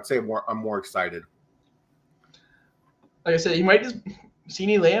worried. I'd say I'm more excited. Like I said, he might just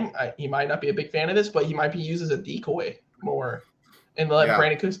CeeDee Lamb. He might not be a big fan of this, but he might be used as a decoy more. And let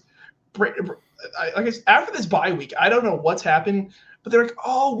Brandon Cooks. I guess after this bye week, I don't know what's happened, but they're like,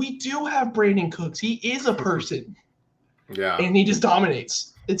 "Oh, we do have Brandon Cooks. He is a person." Yeah, and he just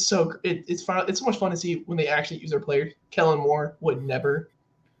dominates. It's so it's fun. It's so much fun to see when they actually use their players. Kellen Moore would never.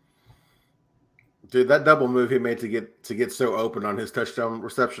 Dude, that double move he made to get so open on his touchdown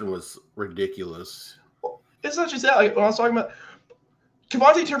reception was ridiculous. It's not just that. Like when I was talking about.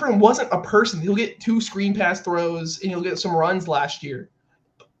 Kevontae Turpin wasn't a person. He'll get 2 screen pass throws and he'll get some runs last year.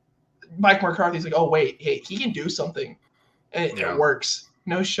 Mike McCarthy's like, oh, wait, hey, he can do something. And it works.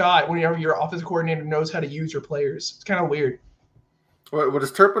 No shot whenever your offensive coordinator knows how to use your players. It's kind of weird. What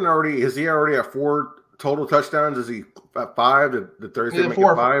is Turpin already? Is he already at 4 total touchdowns? Is he at 5? Did Thursday make it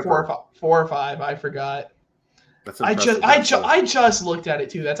 5? 4 or 5. I forgot. That's impressive. I just looked at it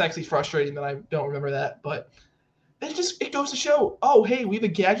too. That's actually frustrating that I don't remember that, but it goes to show. Oh, hey, we have a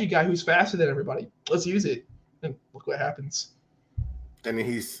gadget guy who's faster than everybody. Let's use it, and look what happens. And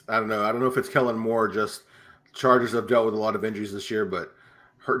I don't know if it's Kellen Moore. Just Chargers have dealt with a lot of injuries this year, but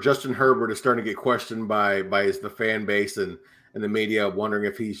Justin Herbert is starting to get questioned by the fan base and the media, wondering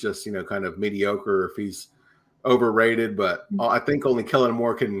if he's just kind of mediocre or if he's overrated. But I think only Kellen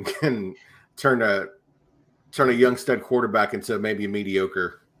Moore can turn a young stud quarterback into maybe a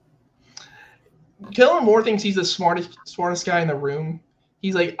mediocre. Kellen Moore thinks he's the smartest guy in the room.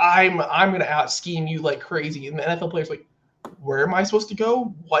 He's like, I'm gonna out scheme you like crazy, and the NFL players like, where am I supposed to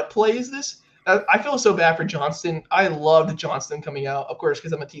go? What play is this? I feel so bad for Johnston. I loved Johnston coming out, of course,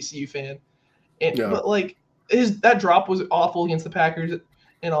 because I'm a TCU fan. But like that drop was awful against the Packers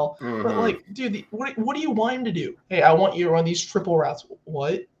and all. Mm-hmm. But like, dude, what do you want him to do? Hey, I want you to run these triple routes.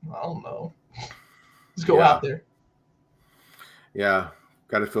 What? I don't know. Let's go out there. Yeah.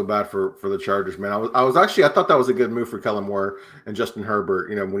 Got to feel bad for the Chargers, man. I thought that was a good move for Kellen Moore and Justin Herbert.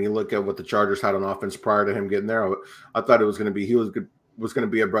 When you look at what the Chargers had on offense prior to him getting there, I thought it was going to be was going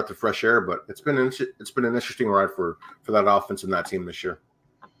to be a breath of fresh air. But it's been an interesting ride for that offense and that team this year.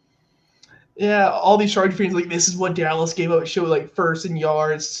 Yeah, all these Charger fans like, this is what Dallas gave up. Show like first in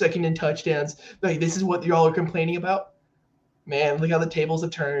yards, second in touchdowns. Like, this is what y'all are complaining about. Man, look how the tables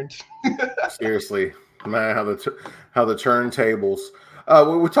have turned. Seriously, man, how the turntables.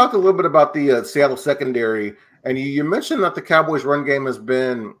 We talked a little bit about the Seattle secondary, and you mentioned that the Cowboys' run game has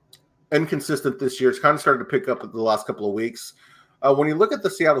been inconsistent this year. It's kind of started to pick up the last couple of weeks. When you look at the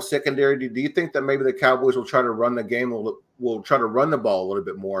Seattle secondary, do you think that maybe the Cowboys will try to run the game, will try to run the ball a little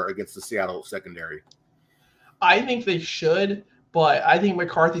bit more against the Seattle secondary? I think they should, but I think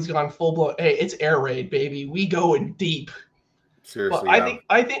McCarthy's gone full blown. Hey, it's air raid, baby. We going deep. Seriously, but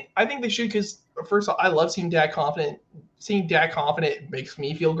I think they should, because first of all, I love seeing Dak confident. Seeing Dak confident makes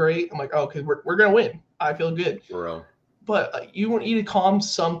me feel great. I'm like, oh, because we're gonna win. I feel good. For real. But you need to calm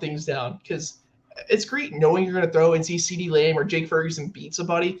some things down, because it's great knowing you're gonna throw and see CeeDee Lamb or Jake Ferguson beat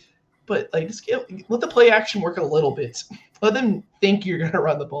somebody, but like just let the play action work a little bit. Let them think you're gonna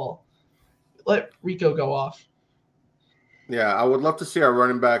run the ball. Let Rico go off. Yeah, I would love to see our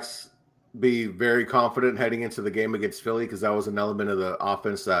running backs be very confident heading into the game against Philly, because that was an element of the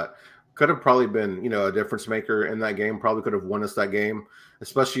offense that could have probably been, a difference maker in that game. Probably could have won us that game,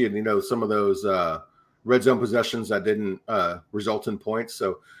 especially in, some of those red zone possessions that didn't result in points.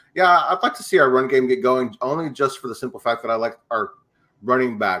 So, yeah, I'd like to see our run game get going, only just for the simple fact that I like our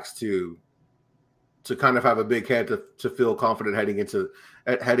running backs to kind of have a big head to feel confident heading into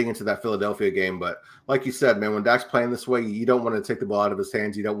that Philadelphia game. But like you said, man, when Dak's playing this way, you don't want to take the ball out of his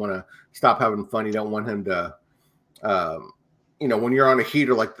hands. You don't want to stop having fun. You don't want him to when you're on a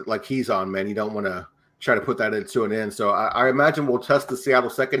heater like he's on, man, you don't want to try to put that into an end. So I imagine we'll test the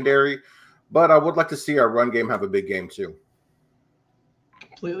Seattle secondary, but I would like to see our run game have a big game too.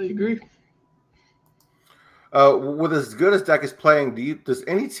 Completely agree. With as good as Dak is playing, does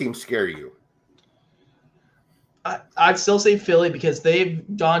any team scare you? I'd still say Philly, because they've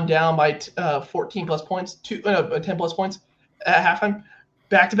gone down by 14 plus points, 10 plus points at halftime,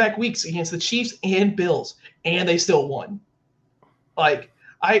 back-to-back weeks against the Chiefs and Bills, and they still won. Like,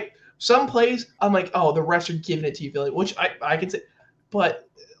 some plays, I'm like, oh, the refs are giving it to you, Philly, which I can say. But,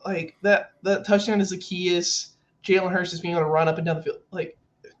 like, that touchdown is the key is Jalen Hurts just being able to run up and down the field. Like,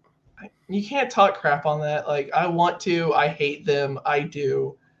 you can't talk crap on that. Like, I want to. I hate them. I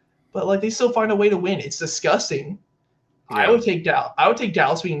do. But, like, they still find a way to win. It's disgusting. Yeah. I would take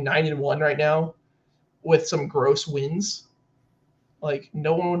Dallas being 9-1 right now with some gross wins. Like,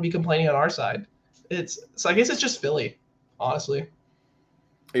 no one would be complaining on our side. So I guess it's just Philly, honestly.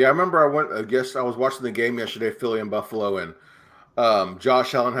 Yeah, I remember I was watching the game yesterday, Philly and Buffalo, and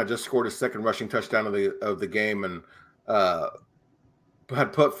Josh Allen had just scored his second rushing touchdown of the game, and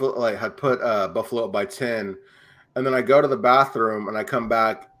had put Buffalo up by 10. And then I go to the bathroom and I come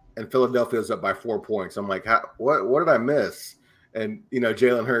back and Philadelphia's up by 4 points. I'm like, what did I miss? And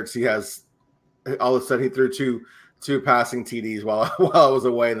Jalen Hurts, he has all of a sudden he threw two passing TDs while I was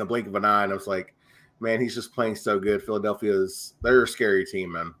away in the blink of an eye, and I was like, man, he's just playing so good. They're a scary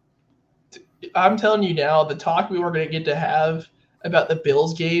team, man. I'm telling you now, the talk we were going to get to have about the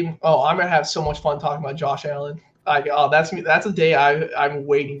Bills game. Oh, I'm going to have so much fun talking about Josh Allen. That's a day I'm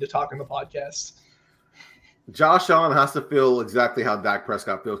waiting to talk on the podcast. Josh Allen has to feel exactly how Dak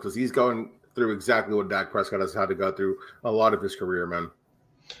Prescott feels, because he's going through exactly what Dak Prescott has had to go through a lot of his career, man.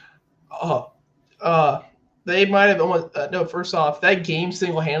 They might have almost no. First off, that game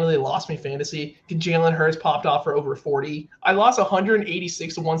single-handedly lost me fantasy. Jalen Hurts popped off for over 40. I lost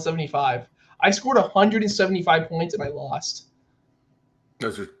 186 to 175. I scored 175 points and I lost.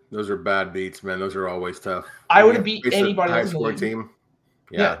 Those are bad beats, man. Those are always tough. I would have beat anybody else in the league. Team.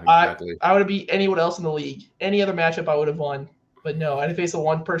 Yeah, exactly. I would have beat anyone else in the league. Any other matchup, I would have won. But no, I had to face the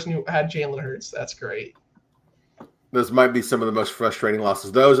one person who had Jalen Hurts. That's great. Those might be some of the most frustrating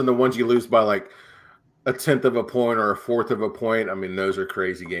losses. Those and the ones you lose by like a 10th of a point or a 4th of a point. I mean, those are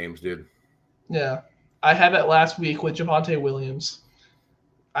crazy games, dude. Yeah. I had that last week with Javonte Williams.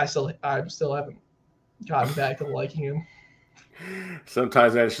 I still haven't gotten back to liking him.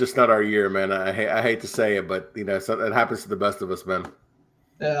 Sometimes, man, it's just not our year, man. I hate to say it, but it happens to the best of us, man.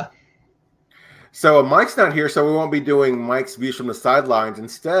 Yeah. So Mike's not here, so we won't be doing Mike's views from the sidelines.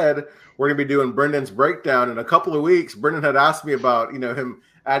 Instead, we're going to be doing Brendan's breakdown. In a couple of weeks, Brendan had asked me about him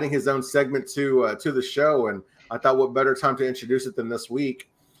adding his own segment to the show, and I thought what better time to introduce it than this week.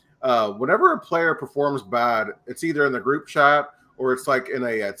 Whenever a player performs bad, it's either in the group chat or it's like in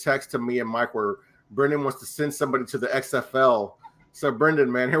a text to me and Mike where Brendan wants to send somebody to the XFL. So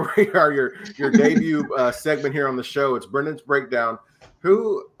Brendan, man, here we are, your debut segment here on the show. It's Brendan's breakdown.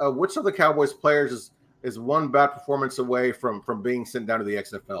 Which of the Cowboys players is one bad performance away from being sent down to the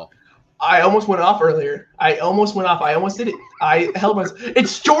XFL? I almost went off earlier. I almost did it. I held myself.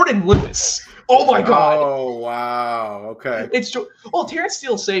 It's Jordan Lewis. Oh my God. Oh wow. Okay. Terrence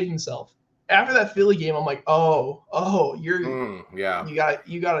Steele saved himself after that Philly game. I'm like, you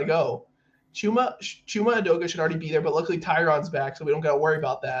gotta go. Chuma Adoga should already be there, but luckily Tyron's back, so we don't gotta worry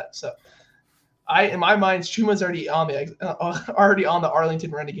about that. So, in my mind, Chuma's already on the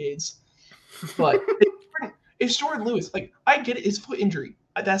Arlington Renegades. But it's Jordan Lewis. Like, I get it, his foot injury.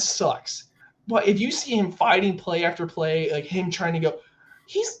 That sucks. But if you see him fighting play after play, like him trying to go,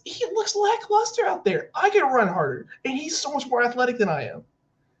 he looks lackluster out there. I can run harder, and he's so much more athletic than I am.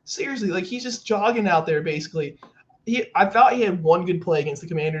 Seriously, like he's just jogging out there basically. I thought he had one good play against the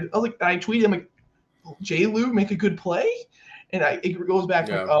Commanders. I tweeted him like, J. Lou make a good play, and it goes back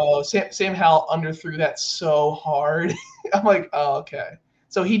to Sam Howell underthrew that so hard. I'm like, oh, okay.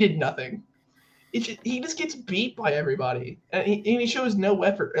 So he did nothing. He just gets beat by everybody, and he shows no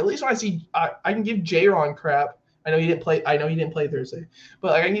effort. At least when I can give J-Ron crap. I know he didn't play Thursday,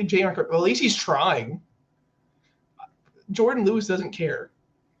 but I can give J-Ron crap. Well, at least he's trying. Jordan Lewis doesn't care.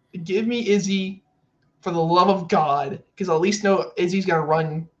 Give me Izzy, for the love of God, because at least know Izzy's gonna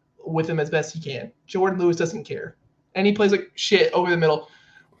run with him as best he can. Jordan Lewis doesn't care, and he plays like shit over the middle.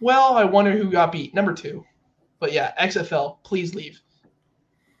 Well, I wonder who got beat. Number 2, but yeah, XFL, please leave.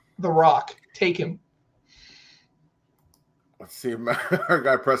 The Rock. Take him. Let's see. Our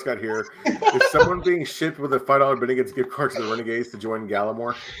guy Prescott here. Is someone being shipped with a $5 Bennigan's gift card to the Renegades to join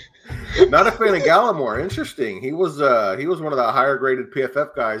Gallimore? Not a fan of Gallimore. Interesting. He was one of the higher graded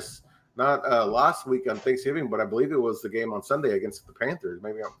PFF guys. Not last week on Thanksgiving, but I believe it was the game on Sunday against the Panthers.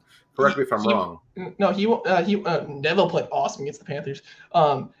 Correct me if I'm wrong. No, Neville played awesome against the Panthers.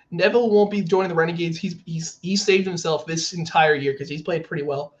 Neville won't be joining the Renegades. He's saved himself this entire year because he's played pretty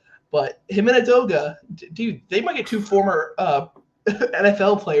well. But him and Adoga, dude, they might get 2 former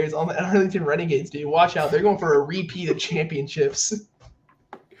NFL players on the Arlington Renegades, dude. Watch out. They're going for a repeat of championships.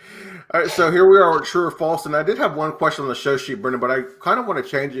 All right, so here we are with True or False. And I did have one question on the show sheet, Brendan, but I kind of want to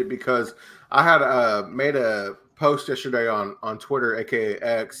change it because I had made a post yesterday on Twitter, a.k.a.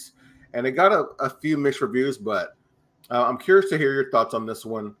 X, and it got a few mixed reviews, but I'm curious to hear your thoughts on this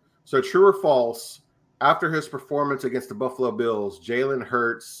one. So true or false, after his performance against the Buffalo Bills, Jalen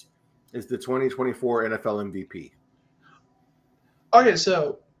Hurts is the 2024 NFL MVP. Okay,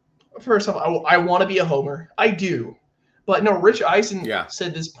 so first off, I want to be a homer. I do. But no, Rich Eisen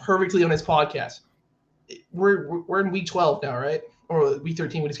said this perfectly on his podcast. We're in week 12 now, right? Or week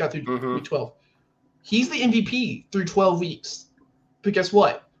 13. We just got through week 12. He's the MVP through 12 weeks. But guess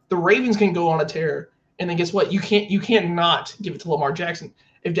what? The Ravens can go on a tear, and then guess what? You can't not give it to Lamar Jackson.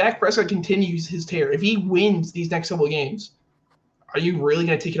 If Dak Prescott continues his tear, if he wins these next couple of games, are you really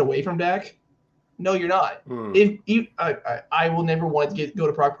going to take it away from Dak? No, you're not. I will never want to go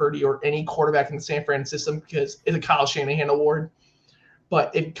to Brock Purdy or any quarterback in the San Fran system because it's a Kyle Shanahan award.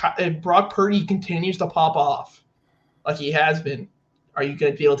 But if Brock Purdy continues to pop off like he has been, are you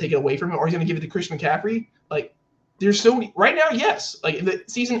going to be able to take it away from him, or are you going to give it to Christian McCaffrey? Like, there's so many right now. Yes, like if the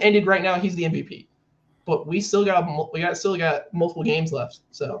season ended right now, he's the MVP. But we still got multiple games left.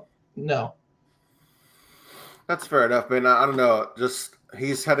 So no. That's fair enough, man. I don't know. Just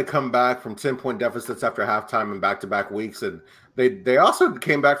he's had to come back from 10-point deficits after halftime in back-to-back weeks, and they also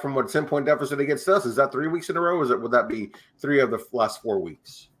came back from 10-point deficit against us. Is that 3 weeks in a row? Would that be 3 of the last 4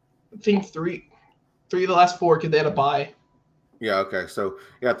 weeks? I think three of the last 4 because they had a bye. Yeah. Okay. So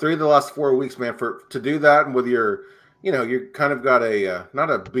 3 of the last 4 weeks, man. To do that and with your you kind of got a not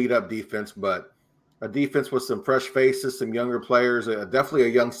a beat up defense, but a defense with some fresh faces, some younger players, definitely a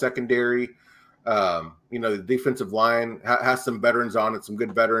young secondary. The defensive line has some veterans on it, some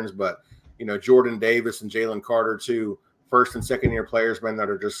good veterans, but Jordan Davis and Jalen Carter, two first and second year players, man, that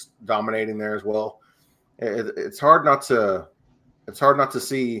are just dominating there as well. It's hard not to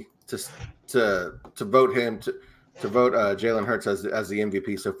see to vote him to vote Jalen Hurts as the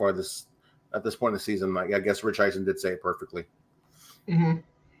MVP so far at this point in the season. I guess Rich Eisen did say it perfectly. Mm-hmm.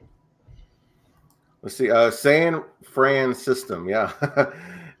 Let's see. San Fran system. Yeah.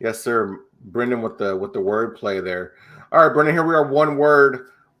 Yes, sir. Brendan with the word play there. All right, Brendan, here we are. One word.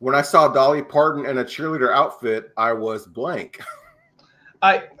 When I saw Dolly Parton in a cheerleader outfit, I was blank.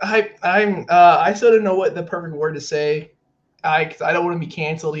 I still don't know what the perfect word to say. Cause I don't want to be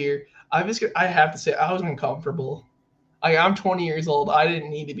canceled here. I have to say I was uncomfortable. I'm 20 years old. I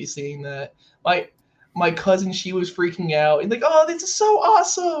didn't need to be seeing that. My cousin, she was freaking out and like, oh, this is so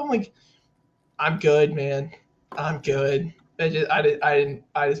awesome. Like, I'm good, man. I'm good. I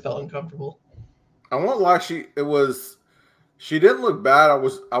just felt uncomfortable. I won't lie, she didn't look bad. I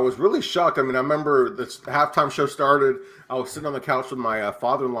was really shocked. I mean, I remember this halftime show started. I was sitting on the couch with my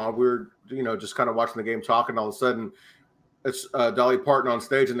father-in-law. We were, just kind of watching the game, talking. All of a sudden, it's Dolly Parton on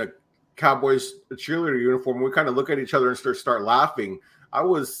stage in the Cowboys cheerleader uniform. We kind of look at each other and start laughing. I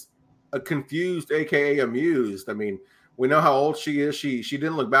was confused, aka amused. I mean, we know how old she is. She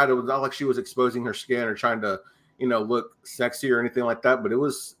didn't look bad. It was not like she was exposing her skin or trying to, look sexy or anything like that. But it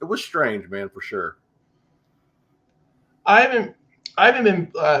was strange, man, for sure. I haven't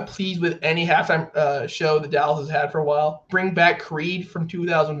been pleased with any halftime show that Dallas has had for a while. Bring back Creed from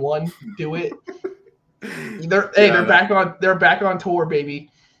 2001. Do it. They're back on tour,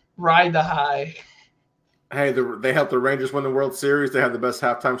 baby. Ride the high. Hey, they helped the Rangers win the World Series. They had the best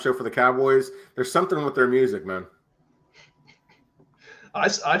halftime show for the Cowboys. There's something with their music, man.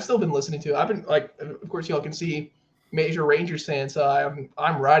 I've still been listening to it. I've been of course, y'all can see major Rangers fan, so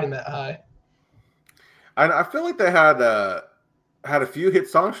I'm riding that high. I feel like they had a few hit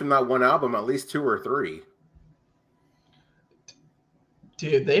songs from that one album, at least 2 or 3.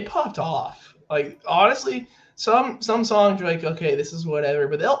 Dude, they popped off. Like, honestly, some songs are like, okay, this is whatever,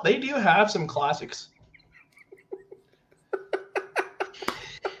 but they do have some classics.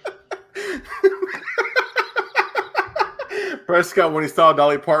 Prescott, when he saw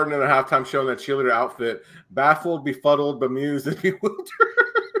Dolly Parton in a halftime show in that cheerleader outfit, baffled, befuddled, bemused, and bewildered.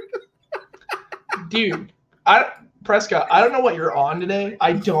 Dude, Prescott, I don't know what you're on today.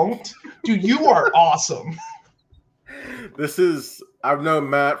 I don't. Dude, you are awesome. I've known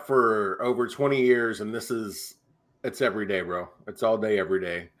Matt for over 20 years, and it's every day, bro. It's all day, every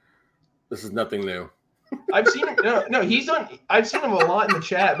day. This is nothing new. I've seen him. I've seen him a lot in the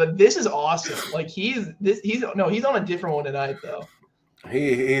chat, but this is awesome. Like he's on a different one tonight, though.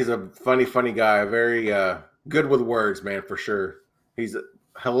 He's a funny guy. Very good with words, man, for sure. He's a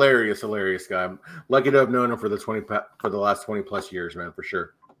hilarious guy. I'm lucky to have known him for the last 20 plus years, man, for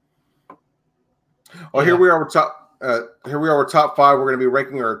sure. Well, yeah. Here we are with top 5. We're going to be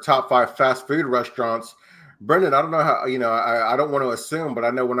ranking our top 5 fast food restaurants. Brendan, I don't know how, I don't want to assume, but I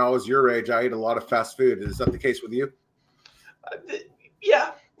know when I was your age, I ate a lot of fast food. Is that the case with you?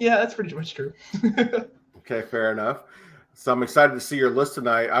 Yeah, that's pretty much true. Okay, fair enough. So I'm excited to see your list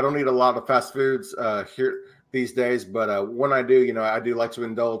tonight. I don't eat a lot of fast foods here these days, but when I do, I do like to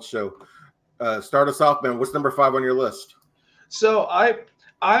indulge. So start us off, man. What's number 5 on your list? So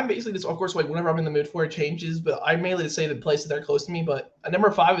I'm basically just, of course, like whenever I'm in the mood for it changes, but I mainly say the places that are close to me. But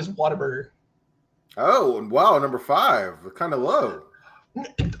number 5 is Whataburger. Oh, wow. Number 5, kind of low.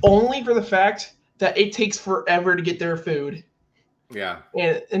 Only for the fact that it takes forever to get their food. Yeah.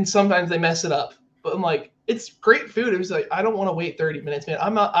 And sometimes they mess it up. But I'm like, it's great food. It was like, I don't want to wait 30 minutes, man.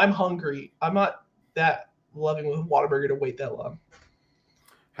 I'm hungry. I'm not that loving with Whataburger to wait that long.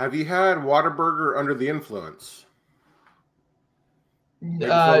 Have you had Whataburger under the influence? Maybe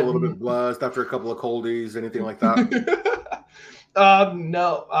felt a little bit buzzed after a couple of coldies, anything like that?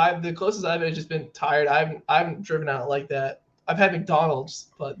 No. The closest I've just been tired. I haven't driven out like that. I've had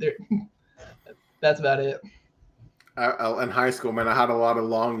McDonald's, but that's about it. In high school, man, I had a lot of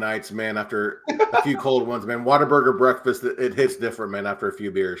long nights, man, after a few cold ones, man. Whataburger breakfast, it hits different, man, after a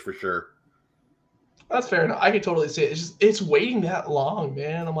few beers, for sure. That's fair enough. I can totally see it. It's waiting that long,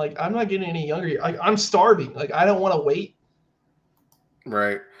 man. I'm like, I'm not getting any younger. I'm starving. Like, I don't want to wait.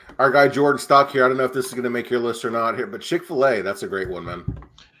 Right. Our guy Jordan Stock here, I don't know if this is going to make your list or not here, but Chick-fil-A, that's a great one, man.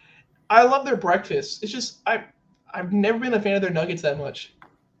 I love their breakfast. It's just I've never been a fan of their nuggets that much.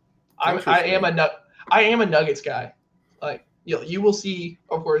 I am a Nuggets guy. Like, you will see,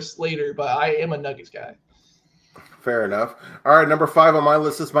 of course, later, but I am a Nuggets guy. Fair enough. All right, number 5 on my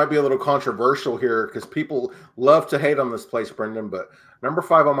list. This might be a little controversial here because people love to hate on this place, Brendan. But number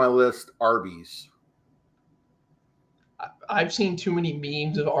 5 on my list, Arby's. I've seen too many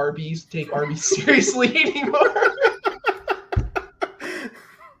memes of Arby's to take Arby's seriously anymore.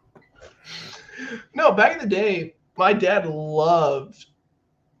 No, back in the day, my dad loved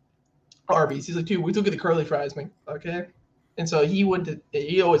Arby's. He's like, dude, we still get the curly fries, man. Okay. And so he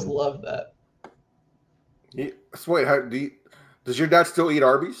always loved that. So wait, does your dad still eat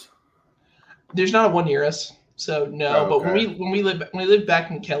Arby's? There's not one near us, so no. But when we lived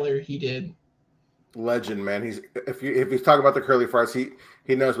back in Keller, he did. Legend, man. If he's talking about the curly fries,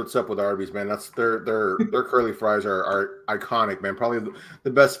 he knows what's up with Arby's, man. That's their curly fries are iconic, man. Probably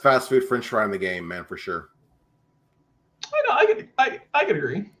the best fast food French fry in the game, man, for sure. I know. I could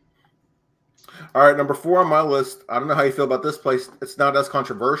agree. All right, number 4 on my list. I don't know how you feel about this place. It's not as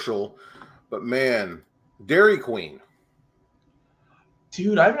controversial, but man, Dairy Queen.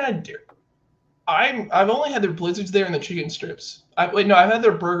 Dude, I've only had their blizzards there and the chicken strips. I've had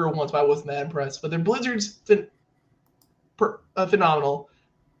their burger once, but I wasn't that impressed. But their blizzards, phenomenal.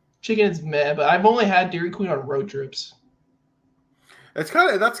 Chicken is meh, but I've only had Dairy Queen on road trips. It's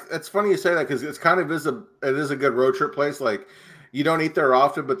funny you say that because it is a good road trip place. Like, you don't eat there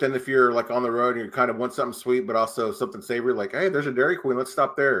often, but then if you're like on the road and you kind of want something sweet but also something savory, like, hey, there's a Dairy Queen, let's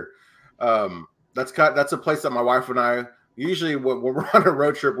stop there. That's a place that my wife and I usually when we're on a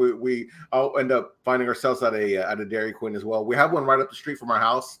road trip, we all end up finding ourselves at a Dairy Queen as well. We have one right up the street from our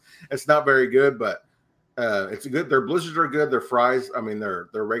house. It's not very good, but it's good. Their blizzards are good. Their fries, I mean, their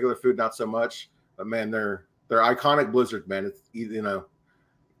regular food not so much, but man, they're iconic blizzards, man. It's,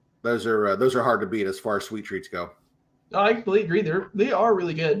 those are hard to beat as far as sweet treats go. I completely agree. They are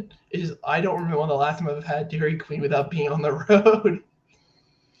really good. I don't remember when the last time I've had Dairy Queen without being on the road.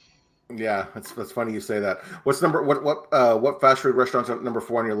 Yeah, that's funny you say that. What fast food restaurants are number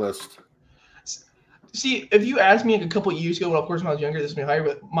 4 on your list? See, if you asked me like a couple of years ago, well, of course when I was younger, this would be higher,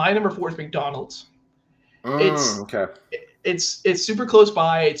 but my number 4 is McDonald's. It's super close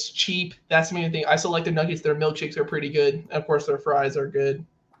by. It's cheap. That's the main thing. I still like the nuggets. Their milkshakes are pretty good. And of course, their fries are good.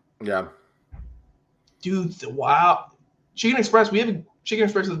 Yeah. Dude, wow. Chicken Express. We have a Chicken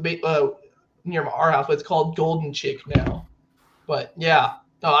Express near our house, but it's called Golden Chick now. But yeah.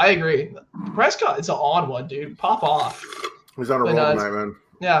 No, I agree. Prescott is an odd one, dude. Pop off. He's on a roll tonight, man.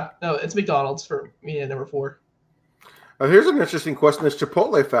 Yeah, no, it's McDonald's for me at number 4. Here's an interesting question. Is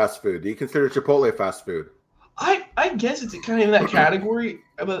Chipotle fast food? Do you consider Chipotle fast food? I guess it's kind of in that category,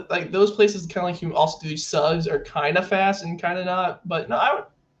 but like those places kind of like you also do subs are kind of fast and kind of not. But no, I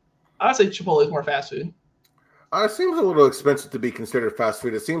would say Chipotle is more fast food. It seems a little expensive to be considered fast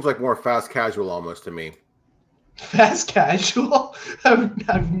food. It seems like more fast casual almost to me. Fast casual?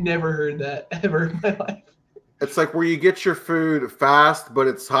 I've never heard that ever in my life. It's like where you get your food fast, but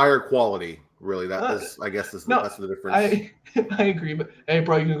it's higher quality. Really, that's the difference. I agree, but hey,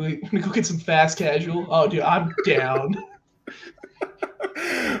 bro, you gonna go get some fast casual? Oh, dude, I'm down.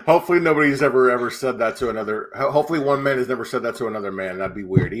 Hopefully, nobody's ever said that to another. Hopefully, one man has never said that to another man. That'd be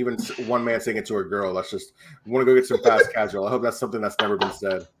weird. Even one man saying it to a girl. That's just want to go get some fast casual. I hope that's something that's never been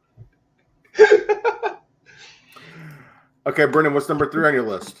said. Okay, Brendan, what's number 3 on your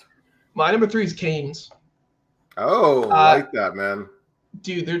list? My number 3 is Cane's. Oh, I like that, man.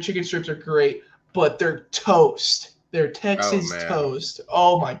 Dude, their chicken strips are great, but they're toast. They're Texas toast.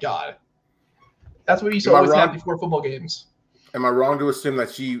 Oh, my God. That's what you used to always have before football games. Am I wrong to assume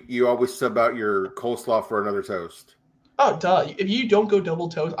that you always sub out your coleslaw for another toast? Oh, duh. If you don't go double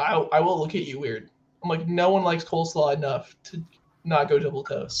toast, I will look at you weird. I'm like, no one likes coleslaw enough to not go double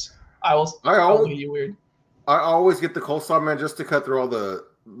toast. I'll look at you weird. I always get the coleslaw, man, just to cut through all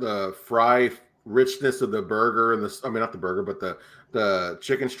the fry richness of the burger and not the burger, but the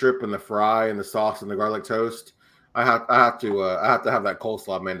chicken strip and the fry and the sauce and the garlic toast. I have to have that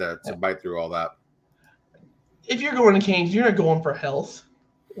coleslaw, man, to bite through all that. If you're going to Cane's, you're not going for health.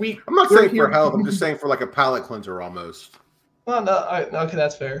 I'm not saying for health. I'm just saying for like a palate cleanser almost. Well, no, okay,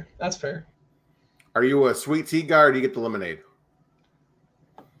 that's fair. That's fair. Are you a sweet tea guy or do you get the lemonade?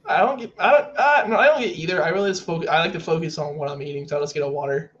 I don't get either. I really just focus. I like to focus on what I'm eating, so I'll just get a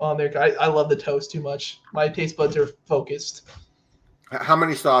water on there. I love the toast too much. My taste buds are focused. How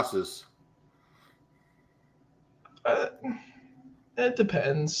many sauces? It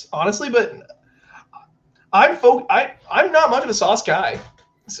depends, honestly, but I'm not much of a sauce guy.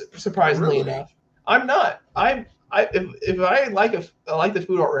 Surprisingly enough, I'm not. If I like the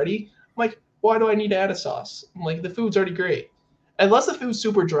food already, I'm like, why do I need to add a sauce? I'm like, the food's already great. Unless the food's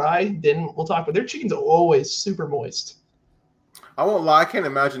super dry, then we'll talk. But their chicken's always super moist. I won't lie. I can't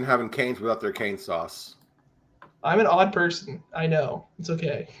imagine having Cane's without their cane sauce. I'm an odd person. I know. It's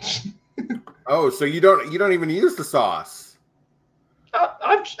okay. Oh, so you don't even use the sauce?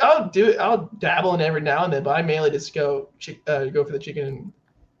 I'll do it. I'll dabble in every now and then, but I mainly just go for the chicken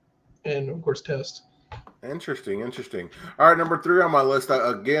and of course toast. Interesting. All right, number 3 on my list.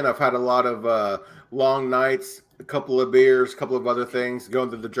 Again, I've had a lot of long nights, a couple of beers, a couple of other things going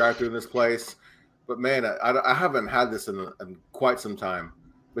through the drive-thru in this place. But man, I haven't had this in quite some time.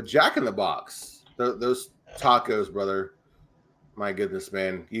 But Jack in the Box, those tacos, brother. My goodness,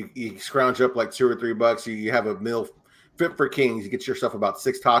 man. You scrounge up like $2 or $3. You have a meal fit for kings. You get yourself about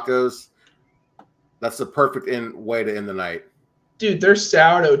 6 tacos. That's the perfect way to end the night. Dude, they're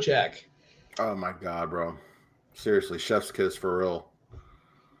sourdough Jack. Oh my God, bro. Seriously, chef's kiss for real.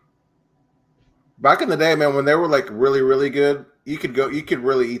 Back in the day, man, when they were like really, really good, you could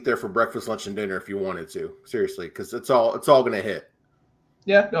really eat there for breakfast, lunch, and dinner if you wanted to. Seriously, because it's all gonna hit.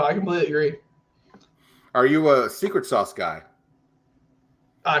 Yeah, no, I completely agree. Are you a secret sauce guy?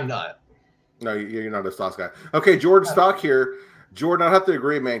 I'm not. No, you're not a sauce guy. Okay, Jordan Stock here. Jordan, I have to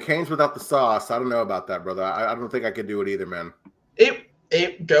agree, man. Cane's without the sauce. I don't know about that, brother. I don't think I could do it either, man.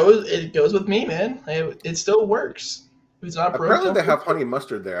 It goes with me, man. It still works. It's not apparently they have honey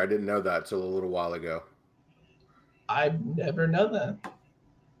mustard there. I didn't know that till a little while ago. I've never known that.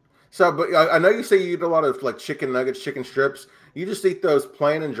 So, but I know you say you eat a lot of like chicken nuggets, chicken strips. You just eat those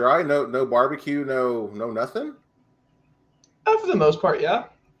plain and dry, no barbecue, no nothing. For the most part, yeah.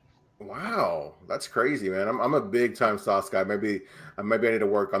 Wow, that's crazy, man. I'm a big time sauce guy. Maybe I need to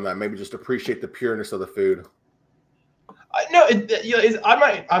work on that. Maybe just appreciate the pureness of the food. I'm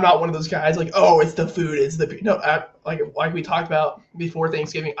not one of those guys like, oh, it's the food, it's the no. Like we talked about before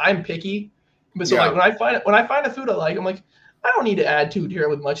Thanksgiving, I'm picky, but so like when I find a food I like, I'm like, I don't need to add too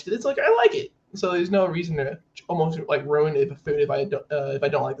terribly much to it. It's like I like it, so there's no reason to almost like ruin the food if I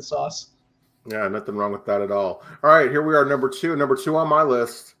don't like the sauce. Yeah, nothing wrong with that at all. All right, here we are, number 2. Number 2 on my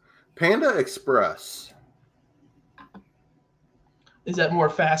list, Panda Express. Is that more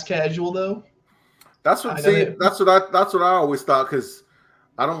fast casual though? That's what I always thought, because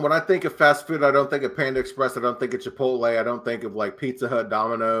when I think of fast food, I don't think of Panda Express, I don't think of Chipotle, I don't think of like Pizza Hut,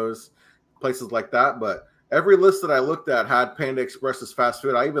 Domino's, places like that. But every list that I looked at had Panda Express as fast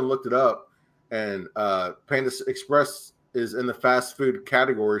food. I even looked it up, and Panda Express is in the fast food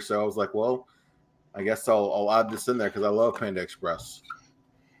category. So I was like, well, I guess I'll add this in there because I love Panda Express.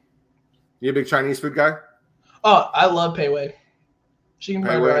 You a big Chinese food guy? Oh, I love Pei Wei. Chicken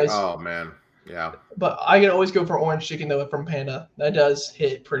fried rice. Oh man, yeah. But I can always go for orange chicken though from Panda. That does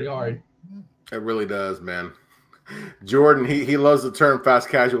hit pretty hard. It really does, man. Jordan, he loves the term fast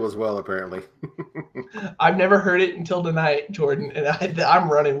casual as well, apparently. I've never heard it until tonight, Jordan, and I'm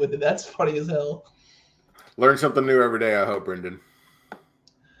running with it. That's funny as hell. Learn something new every day, I hope, Brendan.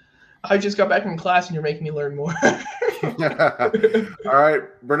 I just got back from class and you're making me learn more. All right,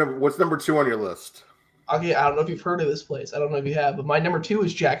 Brendan, what's number 2 on your list? Okay, I don't know if you've heard of this place. I don't know if you have, but my number 2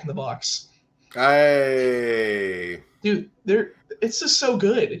 is Jack in the Box. Hey. Dude, it's just so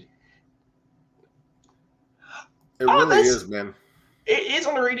good. It really is, man. It is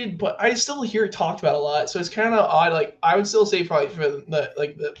underrated, but I still hear it talked about a lot. So it's kind of odd. Like I would still say probably for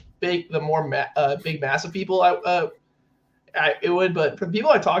the big massive people, it would. But for the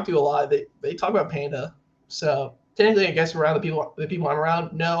people I talk to a lot, they talk about Panda. So technically, I guess around the people I'm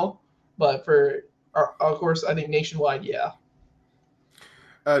around, no. But of course, I think nationwide, yeah.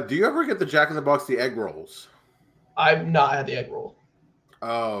 Do you ever get the Jack in the Box, the egg rolls? I've not had the egg roll.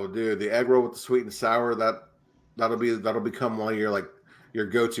 Oh, dude, the egg roll with the sweet and sour, that'll become one of your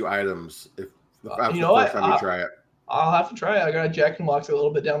go-to items after the first time you try it. I'll have to try it. I got a Jack in the Box a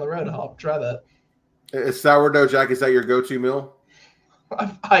little bit down the road. I'll try that. Is sourdough Jack, is that your go-to meal?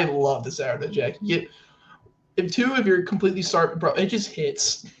 I love the sourdough Jack. If you're completely starving, bro, it just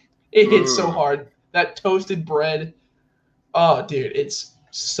hits. It hits so hard. That toasted bread. Oh, dude, it's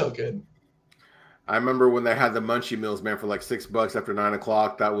so good. I remember when they had the munchie meals, man, for like $6 after 9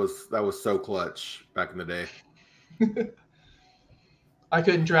 o'clock. That was so clutch back in the day. I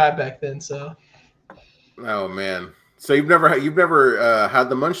couldn't drive back then, so. Oh man! So you've never had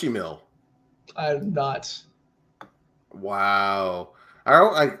the munchie meal? I have not. Wow!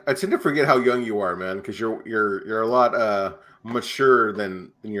 I tend to forget how young you are, man, because you're a lot mature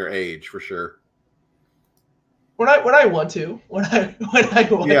than your age for sure. When I want to.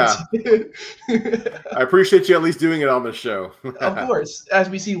 Yeah. I appreciate you at least doing it on the show. Of course. As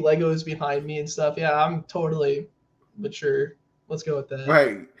we see Legos behind me and stuff. Yeah, I'm totally mature. Let's go with that.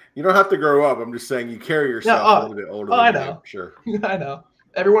 Right. You don't have to grow up. I'm just saying you carry yourself a little bit older. I know. Sure. I know.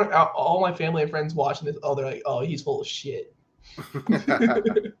 Everyone, all my family and friends watching this, they're like, oh, he's full of shit.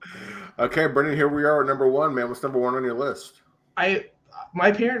 Okay, Brendan, here we are at number one, man. What's number one on your list?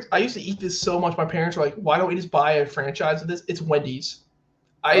 My parents, I used to eat this so much. My parents were like, "Why don't we just buy a franchise of this?" It's Wendy's.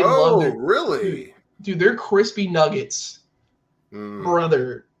 I love Oh, their really? dude. Their crispy nuggets,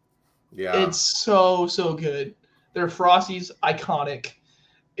 brother. Yeah. It's so good. Their Frosties, iconic.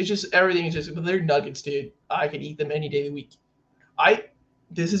 It's just everything is just. But their nuggets, dude. I could eat them any day of the week.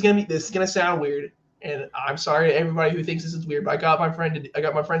 This is gonna sound weird, and I'm sorry to everybody who thinks this is weird, but I got my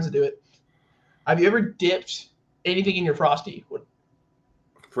friends to do it. Have you ever dipped anything in your Frosty?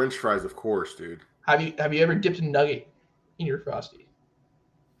 French fries, of course, dude. Have you ever dipped a nugget in your Frosty?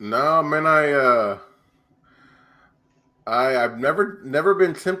 No, man. I've never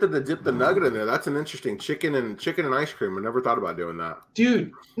been tempted to dip the nugget in there. That's an interesting chicken and ice cream. I never thought about doing that.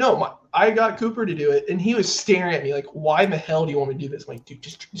 Dude, no, I got Cooper to do it, and he was staring at me like, "Why in the hell do you want me to do this?" I'm like, dude,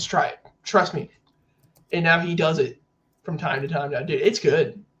 just try it. Trust me. And now he does it from time to time. Now, dude, it's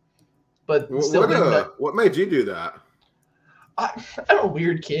good. But still, what made you do that? I'm a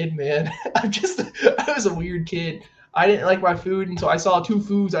weird kid, man. I was a weird kid. I didn't like my food, and so I saw two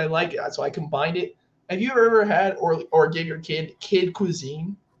foods I liked, so I combined it. Have you ever had or give your kid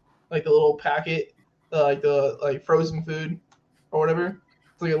cuisine, like the little packet, like the frozen food or whatever?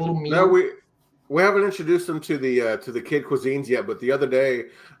 It's like a little meal. No, we haven't introduced them to the kid cuisines yet. But the other day,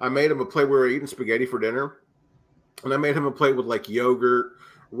 I made him a plate. We were eating spaghetti for dinner, and I made him a plate with like yogurt,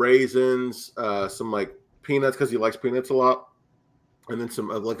 raisins, some like peanuts because he likes peanuts a lot, and then some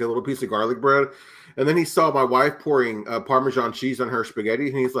like a little piece of garlic bread. And then he saw my wife pouring Parmesan cheese on her spaghetti,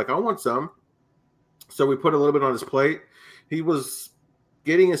 and he's like, "I want some." So we put a little bit on his plate. He was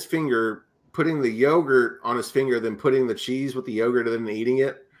getting his finger, putting the yogurt on his finger, then putting the cheese with the yogurt, and then eating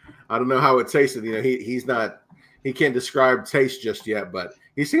it. I don't know how it tasted. You know, he can't describe taste just yet, but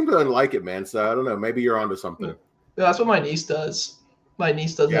he seemed to like it, man. So I don't know. Maybe you're onto something. Yeah, that's what my niece does. My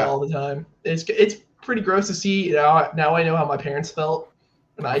niece does that all the time. It's pretty gross to see. Now I know how my parents felt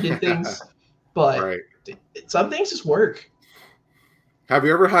when I did things, but some things just work. Have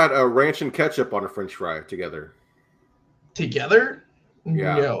you ever had a ranch and ketchup on a French fry together? Together?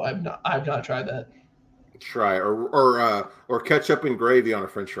 Yeah. No, I've not tried that. Try or ketchup and gravy on a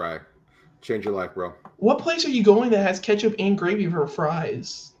French fry. Change your life, bro. What place are you going that has ketchup and gravy for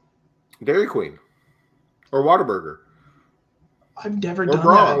fries? Dairy Queen or Whataburger. I've never done that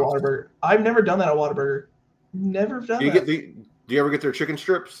at Whataburger. I've never done that at Whataburger. Never done that. Do you ever get their chicken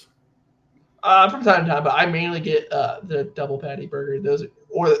strips? From time to time, but I mainly get the double patty burger. Those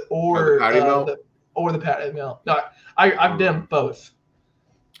or the patty melt. Or the patty melt. No, I've done both.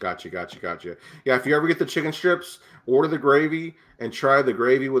 Gotcha. Yeah, if you ever get the chicken strips, order the gravy and try the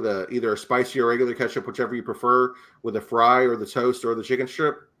gravy with either a spicy or regular ketchup, whichever you prefer, with a fry or the toast or the chicken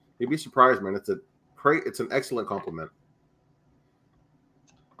strip. You'd be surprised, man. It's an excellent compliment.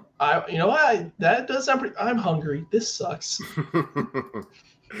 You know what? That does sound pretty. I'm hungry. This sucks.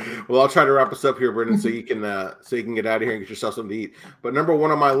 Well, I'll try to wrap us up here, Brendan, so you can get out of here and get yourself something to eat. But number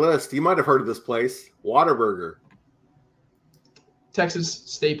one on my list, you might have heard of this place, Whataburger. Texas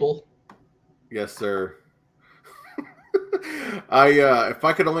staple. Yes, sir. If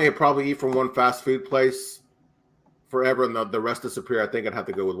I could only probably eat from one fast food place forever and the rest disappear, I think I'd have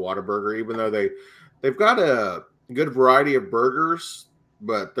to go with Whataburger, even though they've got a good variety of burgers,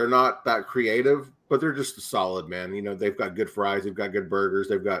 but they're not that creative. But they're just solid, man. You know, they've got good fries, they've got good burgers,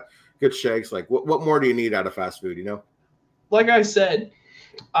 they've got good shakes. Like, what more do you need out of fast food, you know? Like I said,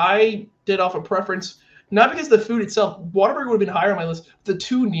 I did off a preference, not because the food itself. Whataburger would have been higher on my list. The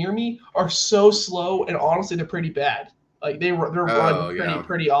two near me are so slow, and honestly, they're pretty bad. Like, they're run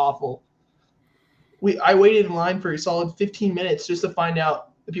pretty awful. I waited in line for a solid 15 minutes just to find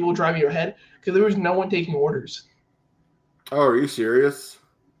out the people driving ahead because there was no one taking orders. Oh, are you serious?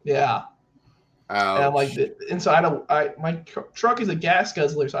 Yeah. Ouch. And I'm like, and so my truck is a gas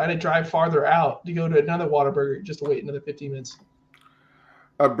guzzler, so I had to drive farther out to go to another Whataburger just to wait another 15 minutes.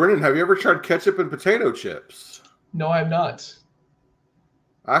 Brendan, have you ever tried ketchup and potato chips? No, I have not.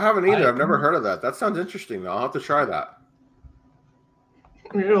 I haven't either. I've never heard of that. That sounds interesting, though. I'll have to try that.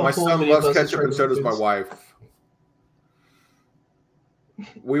 My son loves ketchup, and so does my wife.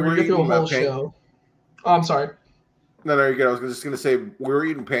 We were eating a whole show. Oh, I'm sorry. No, you're good. I was just going to say, we were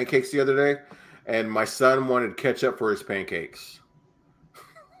eating pancakes the other day, and my son wanted ketchup for his pancakes.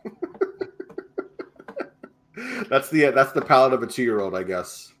 That's the palate of a 2-year-old, I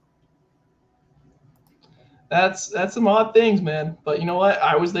guess. That's some odd things, man. But you know what?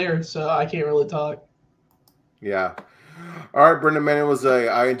 I was there, so I can't really talk. Yeah. All right, Brendan, man,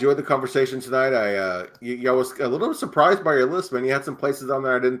 I enjoyed the conversation tonight. I was a little surprised by your list, man. You had some places on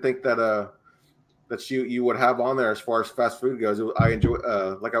there I didn't think that that you would have on there as far as fast food goes. I enjoy,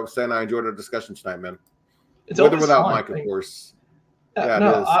 like I was saying, I enjoyed our discussion tonight, man. It's with or without fun. Mike, of course. Yeah,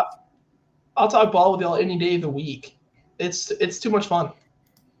 no, I'll talk ball with y'all any day of the week. It's too much fun.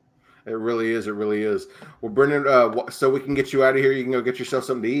 It really is. It really is. Well, Brendan, so we can get you out of here. You can go get yourself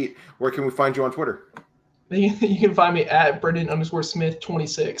something to eat. Where can we find you on Twitter? You can find me at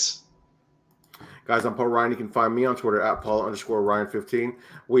Brendan_Smith26. Guys, I'm Paul Ryan. You can find me on Twitter at Paul_Ryan15.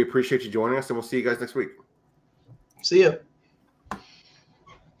 We appreciate you joining us, and we'll see you guys next week. See ya.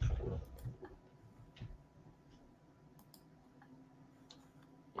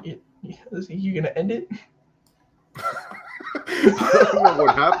 You gonna end it? I don't know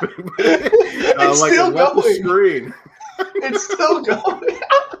what happened. It's like still left going. The screen. It's still going.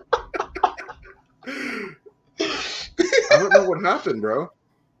 I don't know what happened, bro.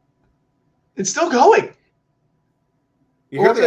 It's still going. You hear the